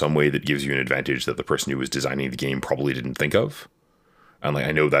rules in some way that gives you an advantage that the person who was designing the game probably didn't think of, and like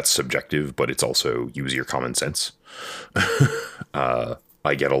I know that's subjective, but it's also use your common sense.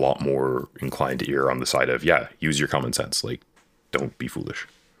 I get a lot more inclined to err on the side of, use your common sense. Like, don't be foolish.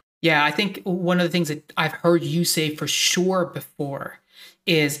 Yeah, I think one of the things that I've heard you say for sure before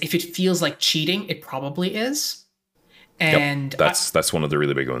is, if it feels like cheating, it probably is. And that's one of the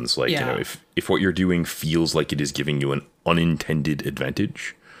really big ones. Like, you know, if what you're doing feels like it is giving you an unintended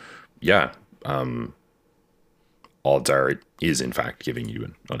advantage, odds are it is in fact giving you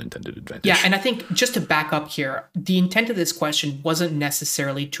an unintended advantage. Yeah, and I think just to back up here, the intent of this question wasn't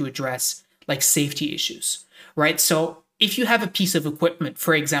necessarily to address like safety issues, right? So if you have a piece of equipment,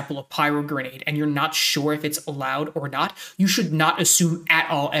 for example, a pyro grenade, and you're not sure if it's allowed or not, you should not assume at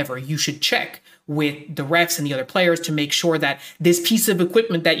all ever. You should check with the refs and the other players to make sure that this piece of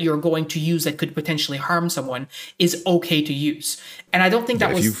equipment that you're going to use that could potentially harm someone is okay to use. And I don't think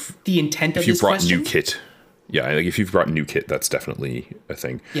that was the intent of this question. If you brought new kit, like if you've brought new kit, that's definitely a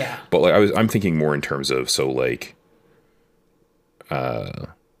thing. Yeah. But like I'm thinking more in terms of, so like,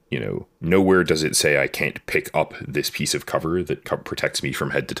 you know, nowhere does it say I can't pick up this piece of cover that protects me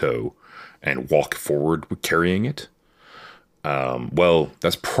from head to toe and walk forward with carrying it. Well,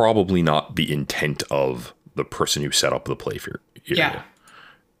 that's probably not the intent of the person who set up the play area. Yeah.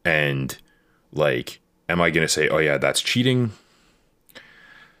 And like, am I going to say, oh yeah, that's cheating?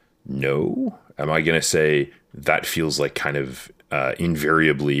 No. Am I going to say that feels like kind of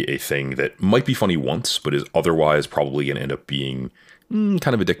invariably a thing that might be funny once, but is otherwise probably going to end up being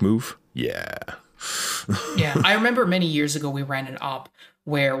kind of a dick move? Yeah. Yeah. I remember many years ago, we ran an op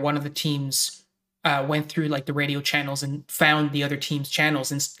where one of the teams went through like the radio channels and found the other team's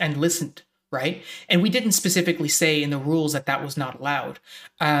channels and listened, right? And we didn't specifically say in the rules that that was not allowed.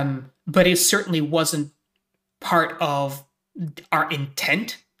 But it certainly wasn't part of our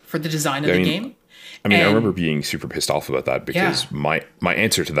intent for the design of the game. I mean, I remember being super pissed off about that because my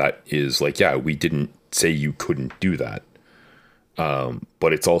answer to that is like, we didn't say you couldn't do that.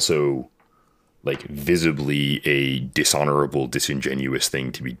 But it's also like visibly a dishonorable, disingenuous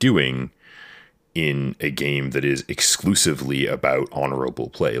thing to be doing in a game that is exclusively about honorable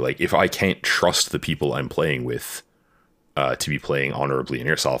play. Like, if I can't trust the people I'm playing with to be playing honorably in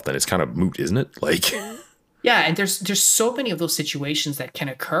Airsoft, then it's kind of moot, isn't it? Like, yeah, and there's so many of those situations that can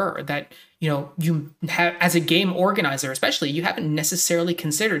occur that, you know, you have, as a game organizer especially, you haven't necessarily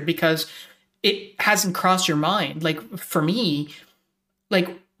considered because it hasn't crossed your mind. Like, for me,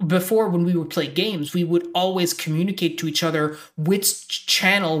 like, before, when we would play games, we would always communicate to each other which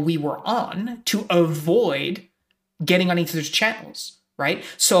channel we were on to avoid getting on each other's channels, right?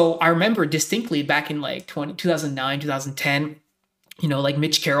 So I remember distinctly back in like 2009, 2010, you know, like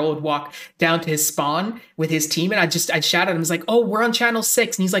Mitch Carroll would walk down to his spawn with his team, and I'd shout at him, it's like, oh, we're on channel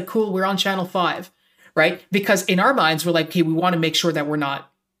 6. And he's like, cool, we're on channel 5, right? Because in our minds, we're like, okay, we want to make sure that we're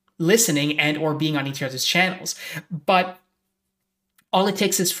not listening and or being on each other's channels. But all it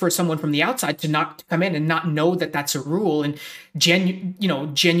takes is for someone from the outside to not come in and not know that that's a rule, and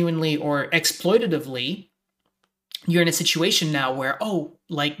genuinely or exploitatively, you're in a situation now where,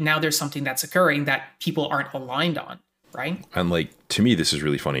 now there's something that's occurring that people aren't aligned on, right? And like, to me, this is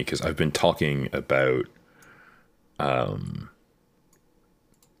really funny because I've been talking about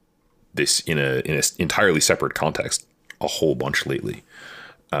this in a entirely separate context a whole bunch lately.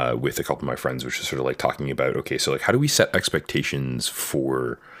 With a couple of my friends, which is sort of like talking about, okay, so like, how do we set expectations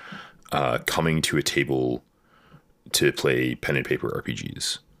for coming to a table to play pen and paper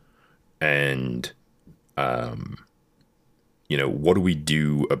RPGs. And, what do we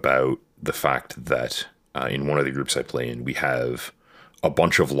do about the fact that in one of the groups I play in, we have a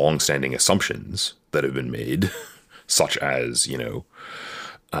bunch of long-standing assumptions that have been made, such as, to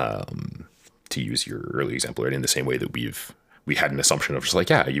use your early example, right, in the same way that we had an assumption of just like,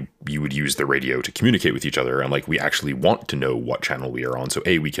 yeah, you would use the radio to communicate with each other. And like, we actually want to know what channel we are on. So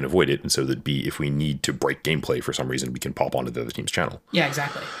A, we can avoid it. And so that B, if we need to break gameplay for some reason, we can pop onto the other team's channel. Yeah,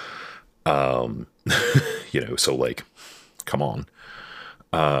 exactly. So like, come on.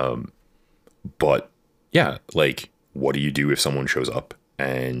 But yeah, like, what do you do if someone shows up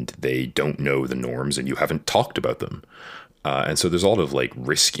and they don't know the norms and you haven't talked about them? And so there's a lot of like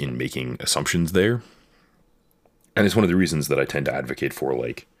risk in making assumptions there. And it's one of the reasons that I tend to advocate for,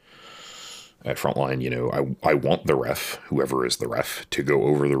 like, at Frontline, I want the ref, whoever is the ref, to go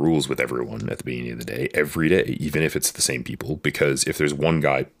over the rules with everyone at the beginning of the day, every day, even if it's the same people. Because if there's one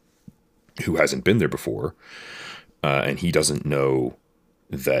guy who hasn't been there before, and he doesn't know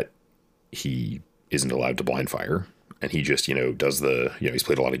that he isn't allowed to blind fire, and he just, does the, he's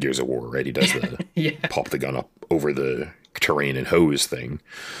played a lot of Gears of War, right? He does the pop the gun up over the terrain and hose thing.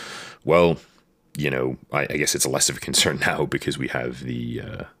 Well, I guess it's less of a concern now because we have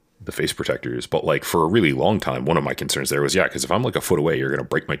the face protectors. But like, for a really long time, one of my concerns there was, because if I'm like a foot away, you're going to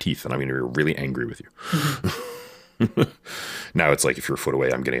break my teeth and I'm going to be really angry with you. Mm-hmm. Now it's like, if you're a foot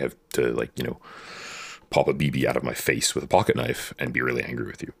away, I'm going to have to like, pop a BB out of my face with a pocket knife and be really angry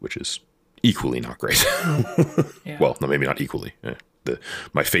with you, which is equally not great. Yeah. Well, no, maybe not equally.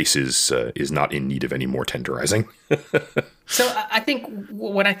 My face is not in need of any more tenderizing. So I think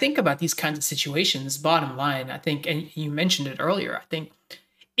when I think about these kinds of situations, bottom line, I think, and you mentioned it earlier, I think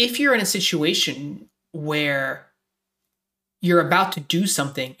if you're in a situation where you're about to do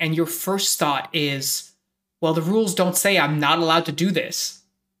something and your first thought is, well, the rules don't say I'm not allowed to do this,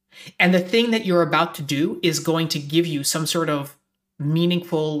 and the thing that you're about to do is going to give you some sort of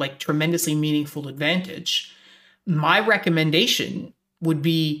meaningful, like tremendously meaningful advantage, my recommendation would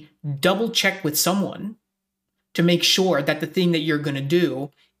be double check with someone to make sure that the thing that you're going to do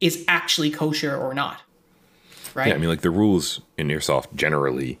is actually kosher or not. Right? Yeah, I mean, like, the rules in Airsoft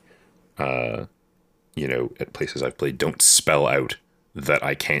generally, at places I've played, don't spell out that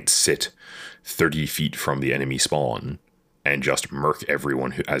I can't sit 30 feet from the enemy spawn and just murk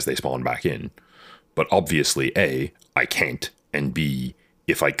everyone as they spawn back in. But obviously, A, I can't, and B,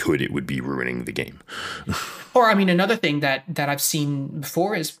 if I could, it would be ruining the game. Or, I mean, another thing that I've seen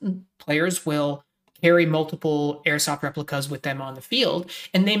before is players will carry multiple Airsoft replicas with them on the field,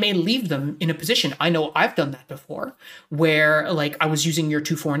 and they may leave them in a position. I know I've done that before, where, like, I was using your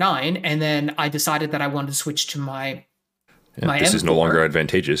 249, and then I decided that I wanted to switch to my this M4, is no longer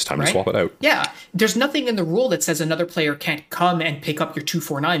advantageous. Time to swap it out. Yeah. There's nothing in the rule that says another player can't come and pick up your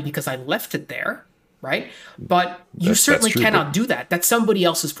 249 because I left it there, right? But you certainly cannot do that. That's somebody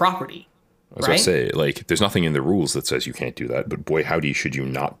else's property. I was going to say, like, there's nothing in the rules that says you can't do that, but boy, howdy, should you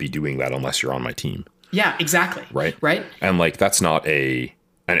not be doing that unless you're on my team. Yeah, exactly. Right? Right. And, like, that's not and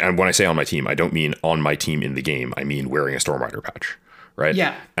when I say on my team, I don't mean on my team in the game. I mean wearing a Stormrider patch, right?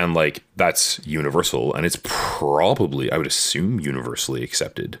 Yeah. And, like, that's universal, and it's probably, I would assume, universally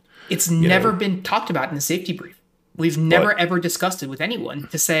accepted. It's never been talked about in the safety brief. We've never ever discussed it with anyone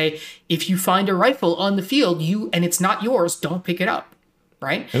to say, if you find a rifle on the field, and it's not yours, don't pick it up.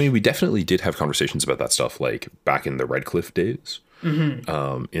 Right? I mean, we definitely did have conversations about that stuff, like, back in the Redcliffe days, in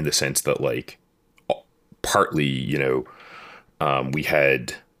the sense that, like, partly, we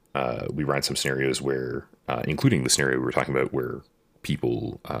ran some scenarios where, including the scenario we were talking about where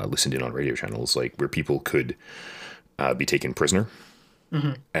people listened in on radio channels, like, where people could be taken prisoner.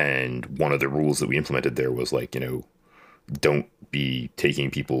 Mm-hmm. And one of the rules that we implemented there was, like, don't be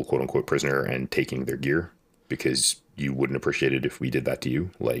taking people, quote unquote, prisoner and taking their gear, because you wouldn't appreciate it if we did that to you.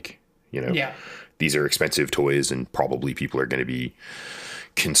 Like, these are expensive toys and probably people are going to be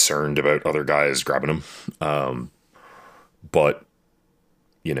concerned about other guys grabbing them. But,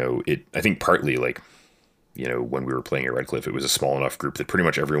 I think partly, like, when we were playing at Redcliffe, it was a small enough group that pretty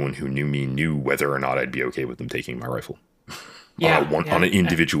much everyone who knew me knew whether or not I'd be okay with them taking my rifle on an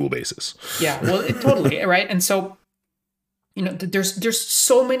individual basis. Yeah, well, totally. Right. And so, there's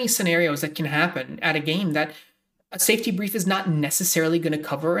so many scenarios that can happen at a game that a safety brief is not necessarily going to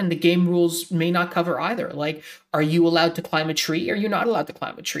cover, and the game rules may not cover either. Like, are you allowed to climb a tree? Are you not allowed to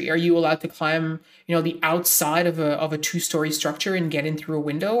climb a tree? Are you allowed to climb, the outside of a 2-story structure and get in through a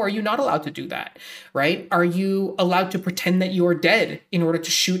window? Are you not allowed to do that? Right? Are you allowed to pretend that you're dead in order to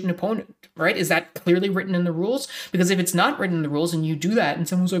shoot an opponent? Right? Is that clearly written in the rules? Because if it's not written in the rules and you do that, and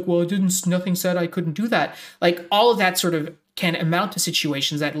someone's like, well, nothing said I couldn't do that. Like, all of that sort of can amount to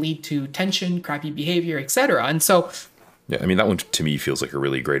situations that lead to tension, crappy behavior, etc. And so, yeah, I mean, that one to me feels like a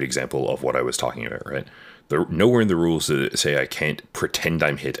really great example of what I was talking about, right? Nowhere in the rules does it say I can't pretend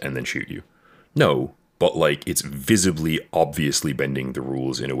I'm hit and then shoot you. No, but like it's visibly, obviously bending the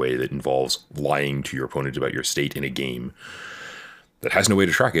rules in a way that involves lying to your opponent about your state in a game that has no way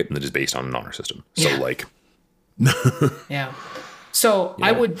to track it and that is based on an honor system. So like, yeah. So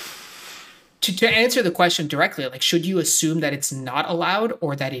I would. To answer the question directly, like, should you assume that it's not allowed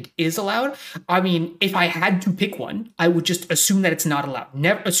or that it is allowed? I mean, if I had to pick one, I would just assume that it's not allowed.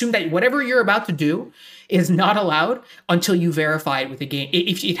 Never assume that whatever you're about to do is not allowed until you verify it with a game.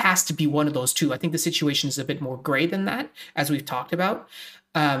 It has to be one of those two. I think the situation is a bit more gray than that, as we've talked about.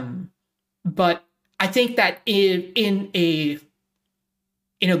 But I think that in a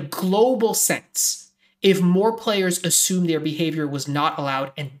global sense, if more players assume their behavior was not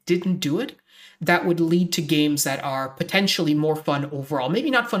allowed and didn't do it, that would lead to games that are potentially more fun overall.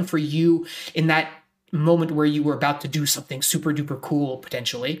 Maybe not fun for you in that moment where you were about to do something super duper cool,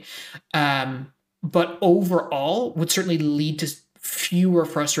 potentially. But overall would certainly lead to fewer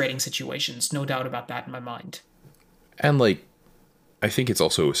frustrating situations. No doubt about that in my mind. And like, I think it's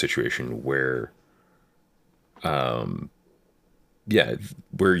also a situation where, where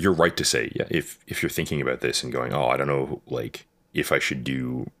you're right to say, if you're thinking about this and going, oh, I don't know, like if I should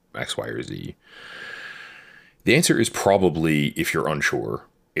do X, Y, or Z. The answer is probably, if you're unsure,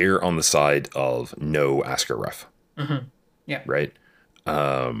 err on the side of no, ask a ref. Mm-hmm. Yeah. Right?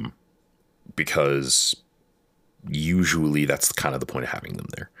 Because usually that's kind of the point of having them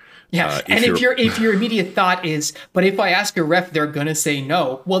there. Yeah. And if your immediate thought is, but if I ask a ref, they're going to say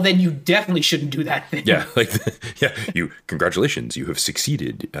no, well, then you definitely shouldn't do that thing. Yeah. Congratulations. You have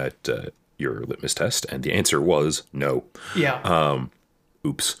succeeded at your litmus test. And the answer was no. Yeah.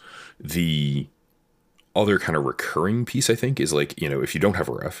 Oops. The other kind of recurring piece, I think, is like, if you don't have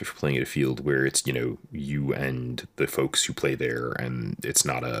a ref, if you're playing at a field where it's, you and the folks who play there and it's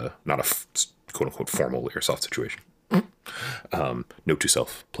not a quote unquote formal airsoft situation. Note to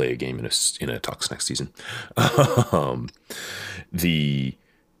self, play a game in a Tux next season. The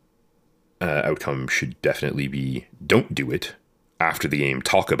outcome should definitely be don't do it. After the game,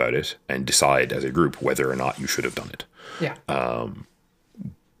 talk about it and decide as a group whether or not you should have done it. Yeah.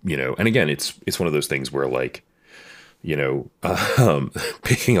 And again, it's one of those things where like,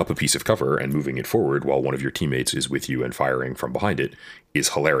 picking up a piece of cover and moving it forward while one of your teammates is with you and firing from behind it is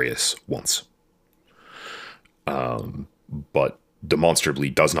hilarious once. But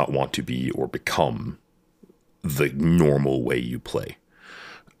demonstrably does not want to be or become the normal way you play.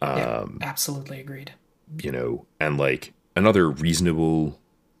 Absolutely agreed. And like another reasonable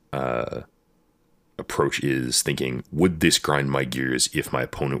approach is thinking, would this grind my gears if my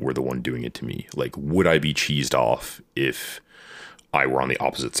opponent were the one doing it to me? Like, would I be cheesed off if I were on the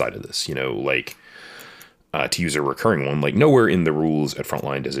opposite side of this? To use a recurring one, like nowhere in the rules at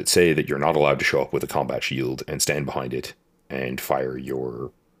Frontline does it say that you're not allowed to show up with a combat shield and stand behind it and fire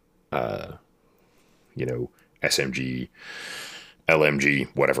your, SMG,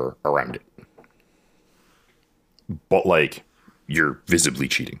 LMG, whatever around it. But like, you're visibly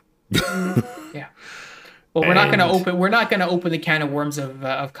cheating. Yeah. Well, we're not going to open the can of worms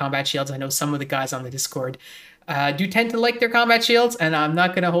of combat shields. I know some of the guys on the Discord do tend to like their combat shields, and I'm not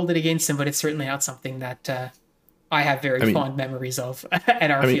going to hold it against them, but it's certainly not something that I have very fond memories of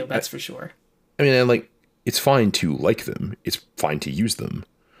at our field, that's for sure. And like, it's fine to like them. It's fine to use them.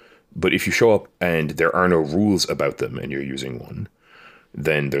 But if you show up and there are no rules about them and you're using one,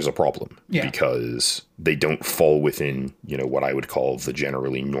 then there's a problem. Yeah. Because they don't fall within, what I would call the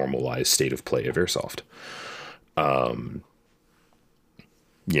generally normalized state of play of airsoft.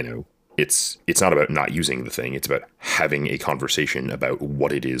 It's not about not using the thing. It's about having a conversation about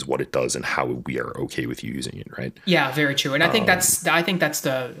what it is, what it does, and how we are okay with you using it. Right. Yeah, very true. And I think that's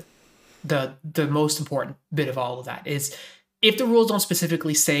the most important bit of all of that is if the rules don't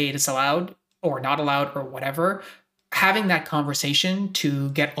specifically say it's allowed or not allowed or whatever, having that conversation to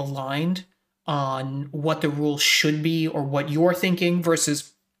get aligned on what the rules should be or what you're thinking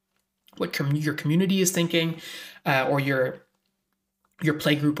versus what your community is thinking, or your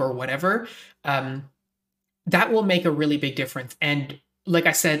play group or whatever, that will make a really big difference. And like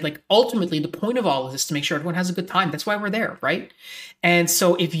I said, like ultimately the point of all of this is to make sure everyone has a good time. That's why we're there, right? And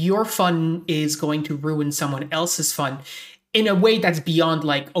so if your fun is going to ruin someone else's fun in a way that's beyond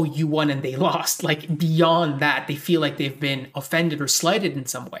like, oh, you won and they lost, like beyond that, they feel like they've been offended or slighted in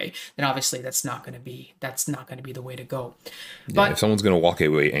some way, then obviously that's not going to be the way to go. Yeah, But if someone's going to walk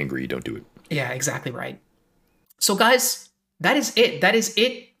away angry, don't do it. yeah, exactly right. So, guys, that is it. That is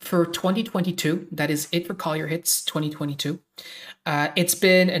it for 2022. That is it for Call Your Hits 2022. It's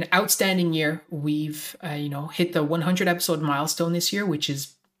been an outstanding year. We've, hit the 100 episode milestone this year, which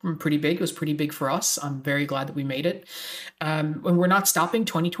is pretty big. It was pretty big for us. I'm very glad that we made it. And we're not stopping.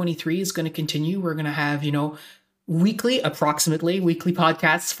 2023 is going to continue. We're going to have, approximately weekly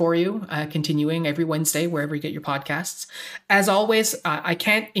podcasts for you, continuing every Wednesday, wherever you get your podcasts. As always, I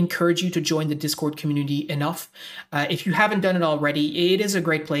can't encourage you to join the Discord community enough. If you haven't done it already, it is a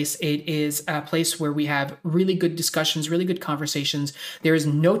great place. It is a place where we have really good discussions, really good conversations. There is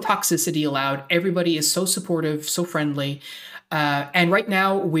no toxicity allowed. Everybody is so supportive, so friendly. And right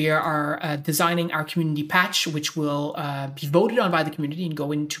now we are designing our community patch, which will be voted on by the community and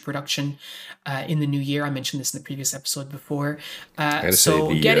go into production in the new year. I mentioned this in the previous episode before.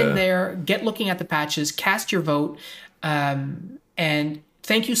 So get in there, get looking at the patches, cast your vote. And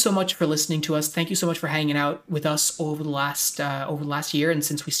thank you so much for listening to us. Thank you so much for hanging out with us over the last year and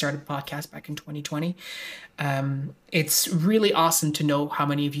since we started the podcast back in 2020. It's really awesome to know how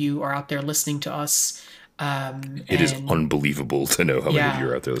many of you are out there listening to us. It is unbelievable to know how many of you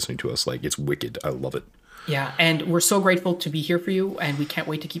are out there listening to us. Like, it's wicked. I love it. Yeah, and we're so grateful to be here for you, and we can't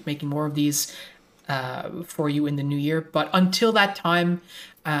wait to keep making more of these for you in the new year. But until that time,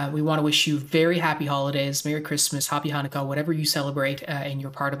 we want to wish you very happy holidays, Merry Christmas, Happy Hanukkah, whatever you celebrate in your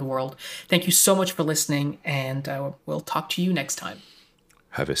part of the world. Thank you so much for listening, and we'll talk to you next time.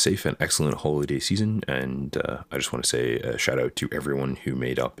 Have a safe and excellent holiday season, and I just want to say a shout out to everyone who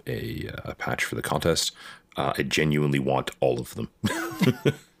made up a patch for the contest. I genuinely want all of them.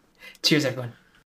 Cheers, everyone.